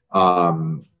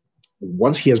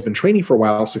 Once he has been training for a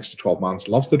while, 6 to 12 months,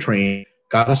 loves to train,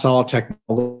 got a solid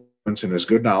technical and his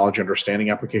good knowledge,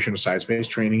 understanding application of science-based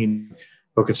training,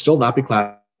 but could still not be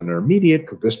classified under intermediate,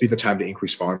 could this be the time to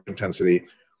increase volume intensity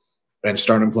and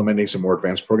start implementing some more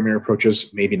advanced programming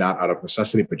approaches, maybe not out of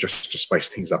necessity, but just to spice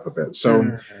things up a bit?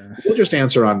 So we'll just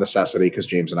answer on necessity, because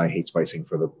James and I hate spicing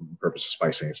for the purpose of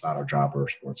spicing. It's not our job. We're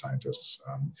sports scientists.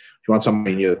 If you want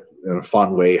something in a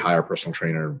fun way, hire a personal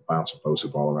trainer, bounce a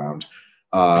post ball around.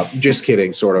 Just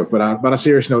kidding, sort of. But on a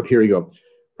serious note, here you go.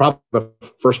 Probably the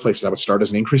first place I would start is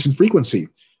an increase in frequency.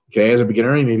 Okay, as a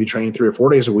beginner, you may be training 3 or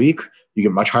 4 days a week. You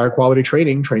get much higher quality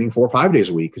training 4 or 5 days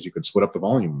a week, because you can split up the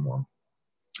volume more.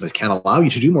 It can allow you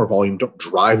to do more volume. Don't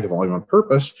drive the volume on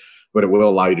purpose, but it will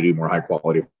allow you to do more high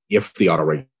quality if the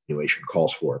auto regulation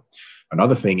calls for it.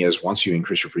 Another thing is, once you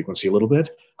increase your frequency a little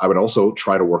bit, I would also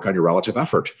try to work on your relative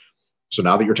effort. So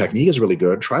now that your technique is really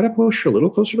good, try to push a little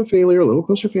closer to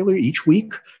failure each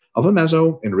week of a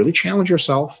meso, and really challenge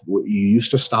yourself. You used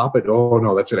to stop at, oh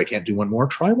no, that's it, I can't do one more.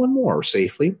 Try one more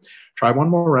safely. Try one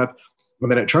more rep.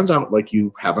 And then it turns out like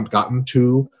you haven't gotten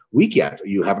to week yet.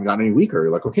 You haven't gotten any weaker.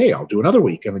 You're like, okay, I'll do another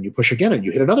week. And then you push again and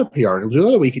you hit another PR, and you'll do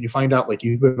another week, and you find out like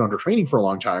you've been under training for a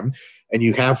long time and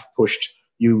you have pushed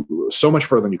you so much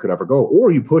further than you could ever go.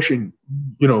 Or you push and,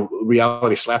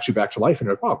 reality slaps you back to life and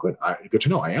you're like, oh, good. Good to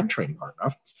know I am training hard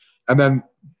enough. And then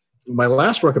my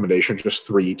last recommendation, just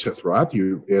 3 to throw at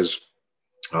you, is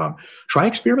try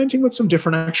experimenting with some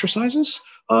different exercises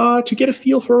to get a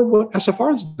feel for what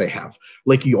SFRs they have.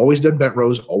 Like you always did bent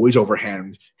rows, always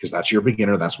overhand, because that's your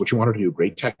beginner. That's what you want to do.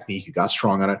 Great technique. You got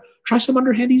strong on it. Try some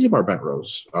underhand easy bar bent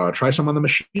rows. Try some on the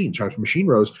machine. Try some machine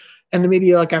rows. And then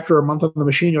maybe like after a month on the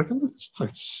machine, you're like, oh, this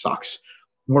fucking sucks.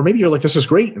 Or maybe you're like, this is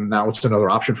great. And now it's another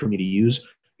option for me to use.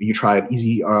 You try an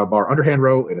easy bar underhand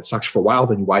row and it sucks for a while.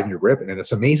 Then you widen your grip and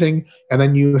it's amazing. And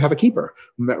then you have a keeper,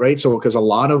 right? So because a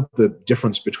lot of the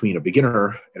difference between a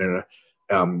beginner and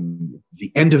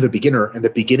the end of the beginner and the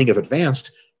beginning of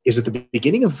advanced is at the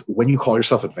beginning of when you call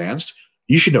yourself advanced,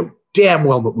 you should know damn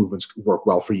well what movements work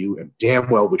well for you and damn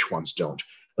well which ones don't.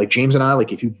 Like James and I,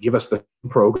 like if you give us the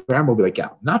program, we'll be like, yeah,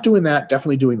 not doing that,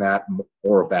 definitely doing that,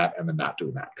 more of that, and then not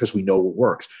doing that because we know what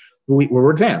works. We're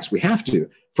advanced. We have to.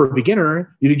 For a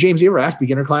beginner, James, you ever asked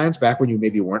beginner clients back when you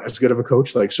maybe weren't as good of a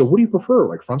coach, like, so what do you prefer,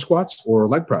 like front squats or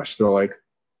leg press? They're like,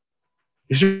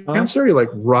 is there an answer? You're like,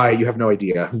 right, you have no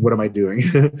idea. What am I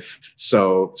doing?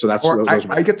 so that's or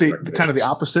I get the kind of the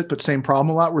opposite, but same problem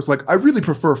a lot, where it's like, I really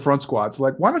prefer front squats.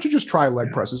 Like, why don't you just try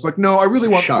leg presses? Like, no, I really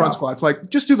want the front squats. Like,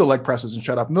 just do the leg presses and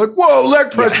shut up. And they're like, whoa,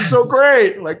 leg press is so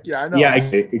great. Like, yeah, I know. Yeah,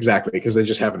 exactly. Because they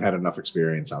just haven't had enough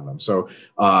experience on them. So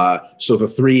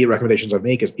the 3 recommendations I'd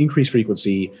make is increase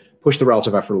frequency, push the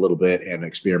relative effort a little bit, and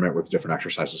experiment with different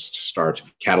exercises to start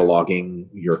cataloging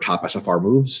your top SFR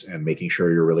moves and making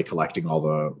sure you're really collecting all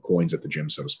the coins at the gym,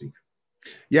 so to speak.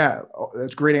 Yeah,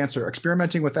 that's a great answer.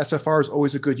 Experimenting with SFR is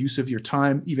always a good use of your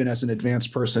time, even as an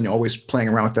advanced person, always playing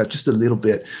around with that just a little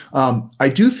bit. I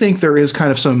do think there is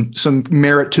kind of some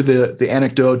merit to the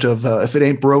anecdote of if it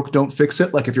ain't broke, don't fix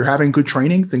it. Like if you're having good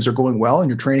training, things are going well, and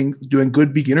you're doing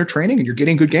good beginner training and you're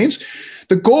getting good gains,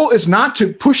 the goal is not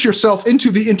to push yourself into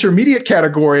the intermediate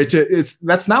category.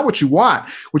 That's not what you want.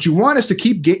 What you want is to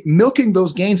keep milking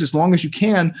those gains as long as you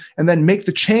can, and then make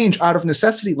the change out of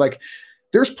necessity. Like,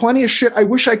 there's plenty of shit I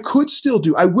wish I could still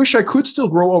do. I wish I could still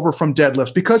grow over from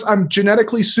deadlifts because I'm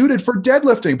genetically suited for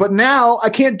deadlifting. But now I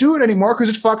can't do it anymore because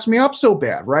it fucks me up so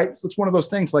bad, right? So it's one of those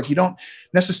things like you don't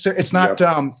necessarily, it's not,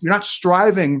 you're not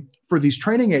striving for these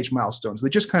training age milestones. They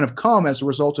just kind of come as a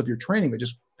result of your training. They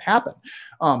just happen.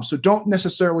 So don't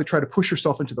necessarily try to push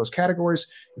yourself into those categories.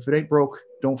 If it ain't broke,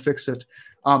 don't fix it.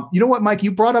 You know what, Mike,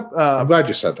 you brought up. I'm glad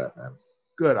you said that, man.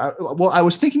 Good. I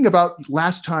was thinking about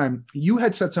last time you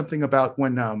had said something about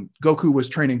when Goku was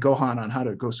training Gohan on how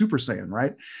to go Super Saiyan,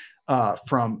 right?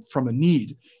 From a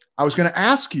need. I was going to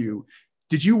ask you,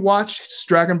 did you watch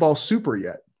Dragon Ball Super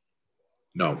yet?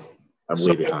 No, I'm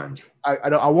way behind.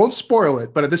 I won't spoil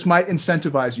it, but this might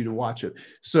incentivize you to watch it.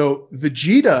 So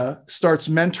Vegeta starts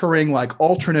mentoring like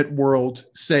alternate world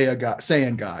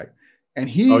Saiyan guy. And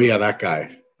he, oh yeah, that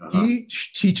guy. He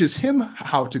teaches him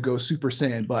how to go Super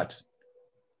Saiyan, but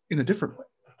in a different way.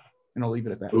 And I'll leave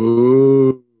it at that.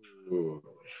 Ooh.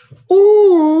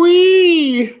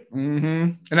 Ooh-wee.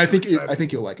 Mm-hmm. And I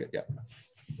think you'll like it. Yeah.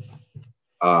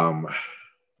 Oh,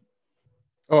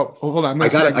 hold on. I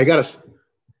got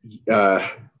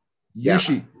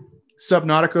Yishi.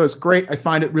 Subnautica is great. I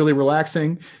find it really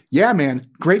relaxing. Yeah, man.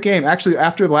 Great game. Actually,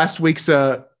 after last week's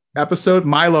episode,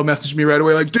 Milo messaged me right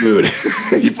away like, dude,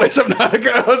 you play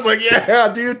Subnautica? I was like, yeah,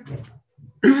 dude.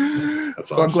 That's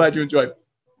so awesome. I'm glad you enjoyed.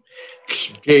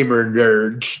 Gamer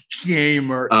nerd.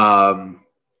 Gamer.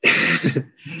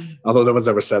 Although no one's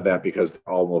ever said that because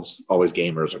they're almost always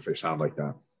gamers if they sound like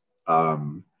that.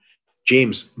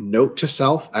 James, note to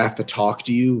self, I have to talk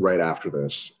to you right after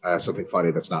this. I have something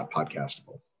funny that's not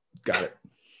podcastable. Got it.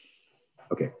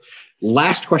 Okay.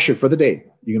 Last question for the day.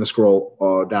 You're going to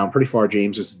scroll down pretty far,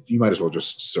 James. You might as well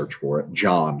just search for it.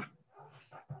 John.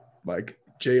 Like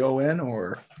Jon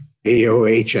or?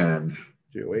 Aohn.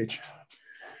 J-O-H.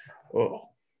 Oh,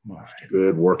 my.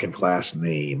 Good working class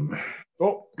name.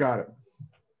 Oh, got it.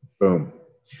 Boom.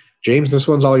 James, this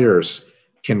one's all yours.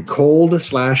 Can cold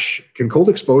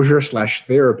exposure /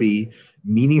 therapy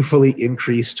meaningfully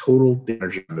increase total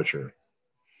energy expenditure?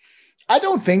 I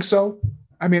don't think so.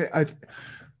 I mean,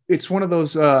 it's one of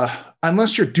those,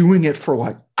 unless you're doing it for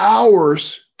like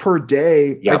hours per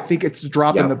day, I think it's a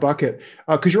drop in the bucket.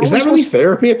 Because you're Is that really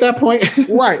therapy at that point?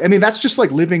 Right. I mean, that's just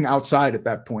like living outside at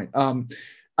that point.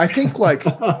 I think like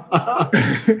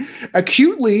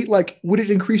acutely, like, would it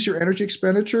increase your energy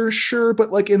expenditure? Sure.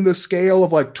 But like in the scale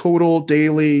of like total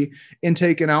daily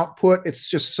intake and output, it's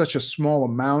just such a small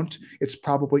amount. It's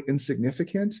probably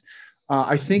insignificant.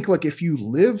 I think like if you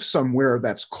live somewhere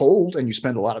that's cold and you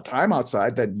spend a lot of time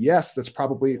outside, then yes, that's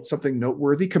probably something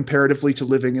noteworthy comparatively to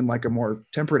living in like a more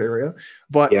temperate area.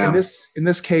 But in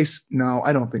this case, no,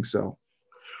 I don't think so.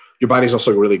 Your body's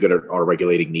also really good at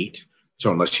auto-regulating NEAT.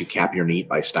 So unless you cap your NEAT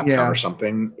by step count or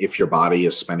something, if your body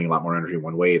is spending a lot more energy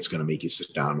one way, it's going to make you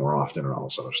sit down more often and all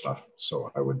this other stuff.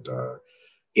 So I would,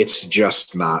 it's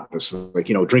just not this, like,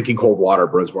 drinking cold water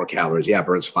burns more calories. Yeah, it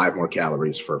burns 5 more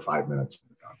calories for 5 minutes.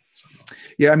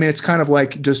 Yeah, I mean, it's kind of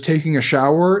like, does taking a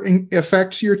shower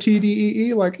affect your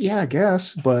TDEE? Like, yeah, I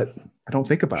guess, but I don't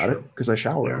think about it because I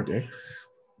shower every day.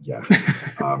 Yeah.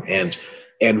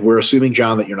 And we're assuming,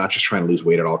 John, that you're not just trying to lose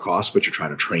weight at all costs, but you're trying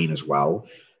to train as well.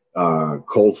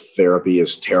 Cold therapy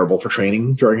is terrible for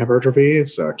training during hypertrophy.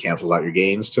 It cancels out your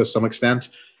gains to some extent.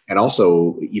 And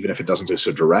also, even if it doesn't do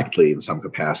so directly in some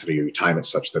capacity, or you time it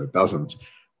such that it doesn't,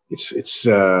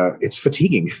 it's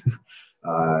fatiguing.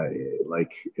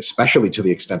 Like, especially to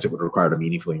the extent it would require to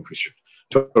meaningfully increase your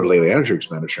total daily energy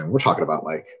expenditure. And we're talking about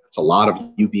like, it's a lot of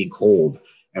you being cold,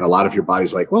 and a lot of your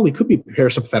body's like, well, we could be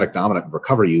parasympathetic dominant and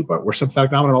recover you, but we're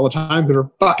sympathetic dominant all the time because we're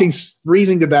fucking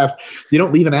freezing to death. You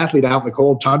don't leave an athlete out in the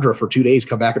cold tundra for 2 days,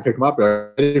 come back and pick him up.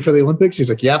 Ready for the Olympics? He's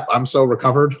like, yep, I'm so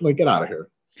recovered. Like, get out of here.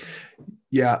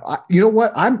 Yeah. You know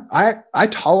what? I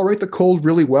tolerate the cold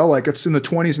really well. Like, it's in the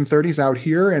 20s and 30s out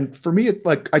here. And for me, it's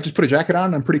like, I just put a jacket on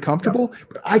and I'm pretty comfortable,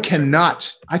 but I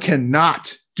cannot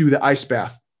do the ice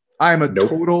bath. I am a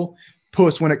total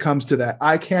puss when it comes to that.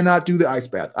 I cannot do the ice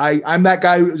bath. I'm that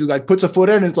guy who like puts a foot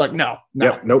in and it's like, no,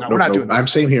 we're not doing this. I'm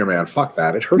same here, man. Fuck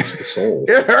that. It hurts the soul.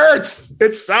 It hurts.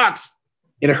 It sucks.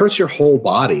 And it hurts your whole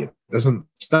body. It doesn't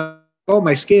stop. Oh,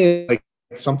 my skin, like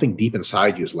something deep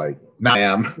inside you is like, nah, I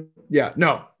am. Yeah,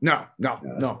 no.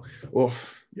 Oh,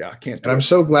 yeah, I can't. And I'm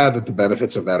so glad that the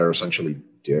benefits of that are essentially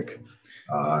dick.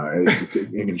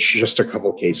 In just a couple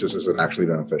of cases is it actually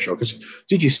beneficial? Because,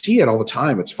 dude, you see it all the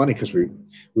time. It's funny because we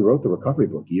wrote the recovery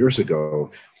book years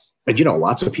ago, and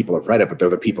lots of people have read it, but they're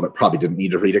the people that probably didn't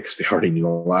need to read it because they already knew a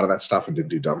lot of that stuff and didn't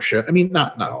do dumb shit. I mean,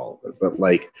 not all of it, but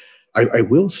like I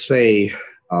will say,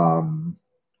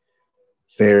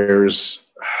 there's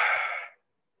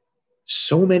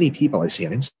so many people I see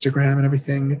on Instagram and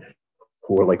everything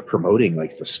who are like promoting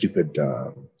like the stupid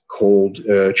cold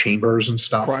chambers and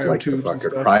stuff, like the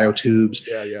fucking cryo tubes.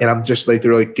 Yeah, yeah. And I'm just like,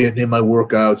 they're like, getting in my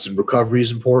workouts and recovery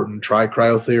is important. Try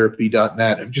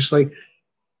cryotherapy.net. I'm just like,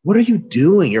 what are you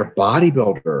doing? You're a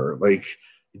bodybuilder. Like,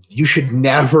 you should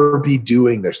never be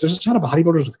doing this. There's a ton of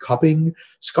bodybuilders with cupping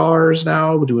scars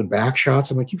now doing back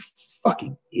shots. I'm like, you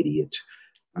fucking idiot.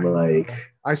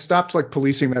 I stopped like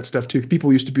policing that stuff too.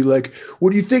 People used to be like,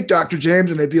 what do you think, Dr.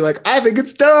 James? And they'd be like, I think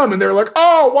it's dumb. And they're like,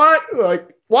 oh, what?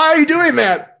 Like, why are you doing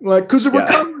that? Like, because of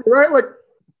recovery, right? Like,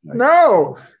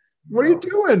 no, what are you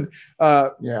doing?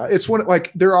 Yeah, it's one,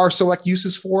 like, there are select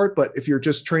uses for it, but if you're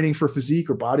just training for physique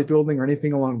or bodybuilding or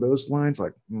anything along those lines,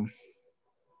 like,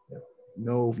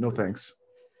 no thanks.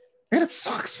 And it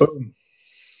sucks.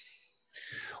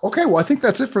 Okay, well, I think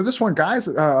that's it for this one, guys.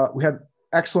 We had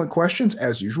excellent questions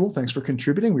as usual. Thanks for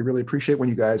contributing. We really appreciate when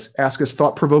you guys ask us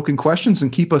thought-provoking questions and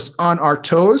keep us on our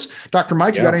toes. Dr.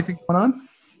 Mike, you got anything going on?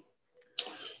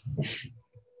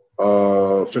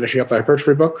 Finishing up the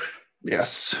hypertrophy book.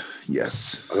 Yes.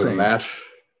 Other than that,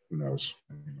 who knows?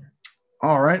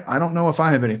 All right. I don't know if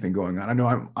I have anything going on. I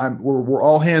know we're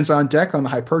all hands on deck on the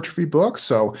hypertrophy book,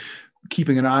 so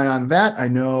keeping an eye on that. I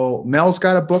know Mel's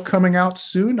got a book coming out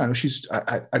soon. I know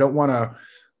I don't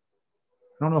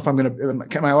know if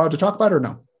am I allowed to talk about it or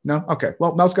no? No? Okay.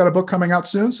 Well, Mel's got a book coming out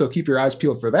soon, so keep your eyes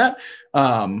peeled for that.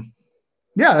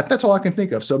 That's all I can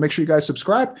think of. So make sure you guys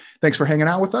subscribe. Thanks for hanging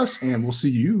out with us, and we'll see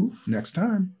you next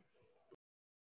time.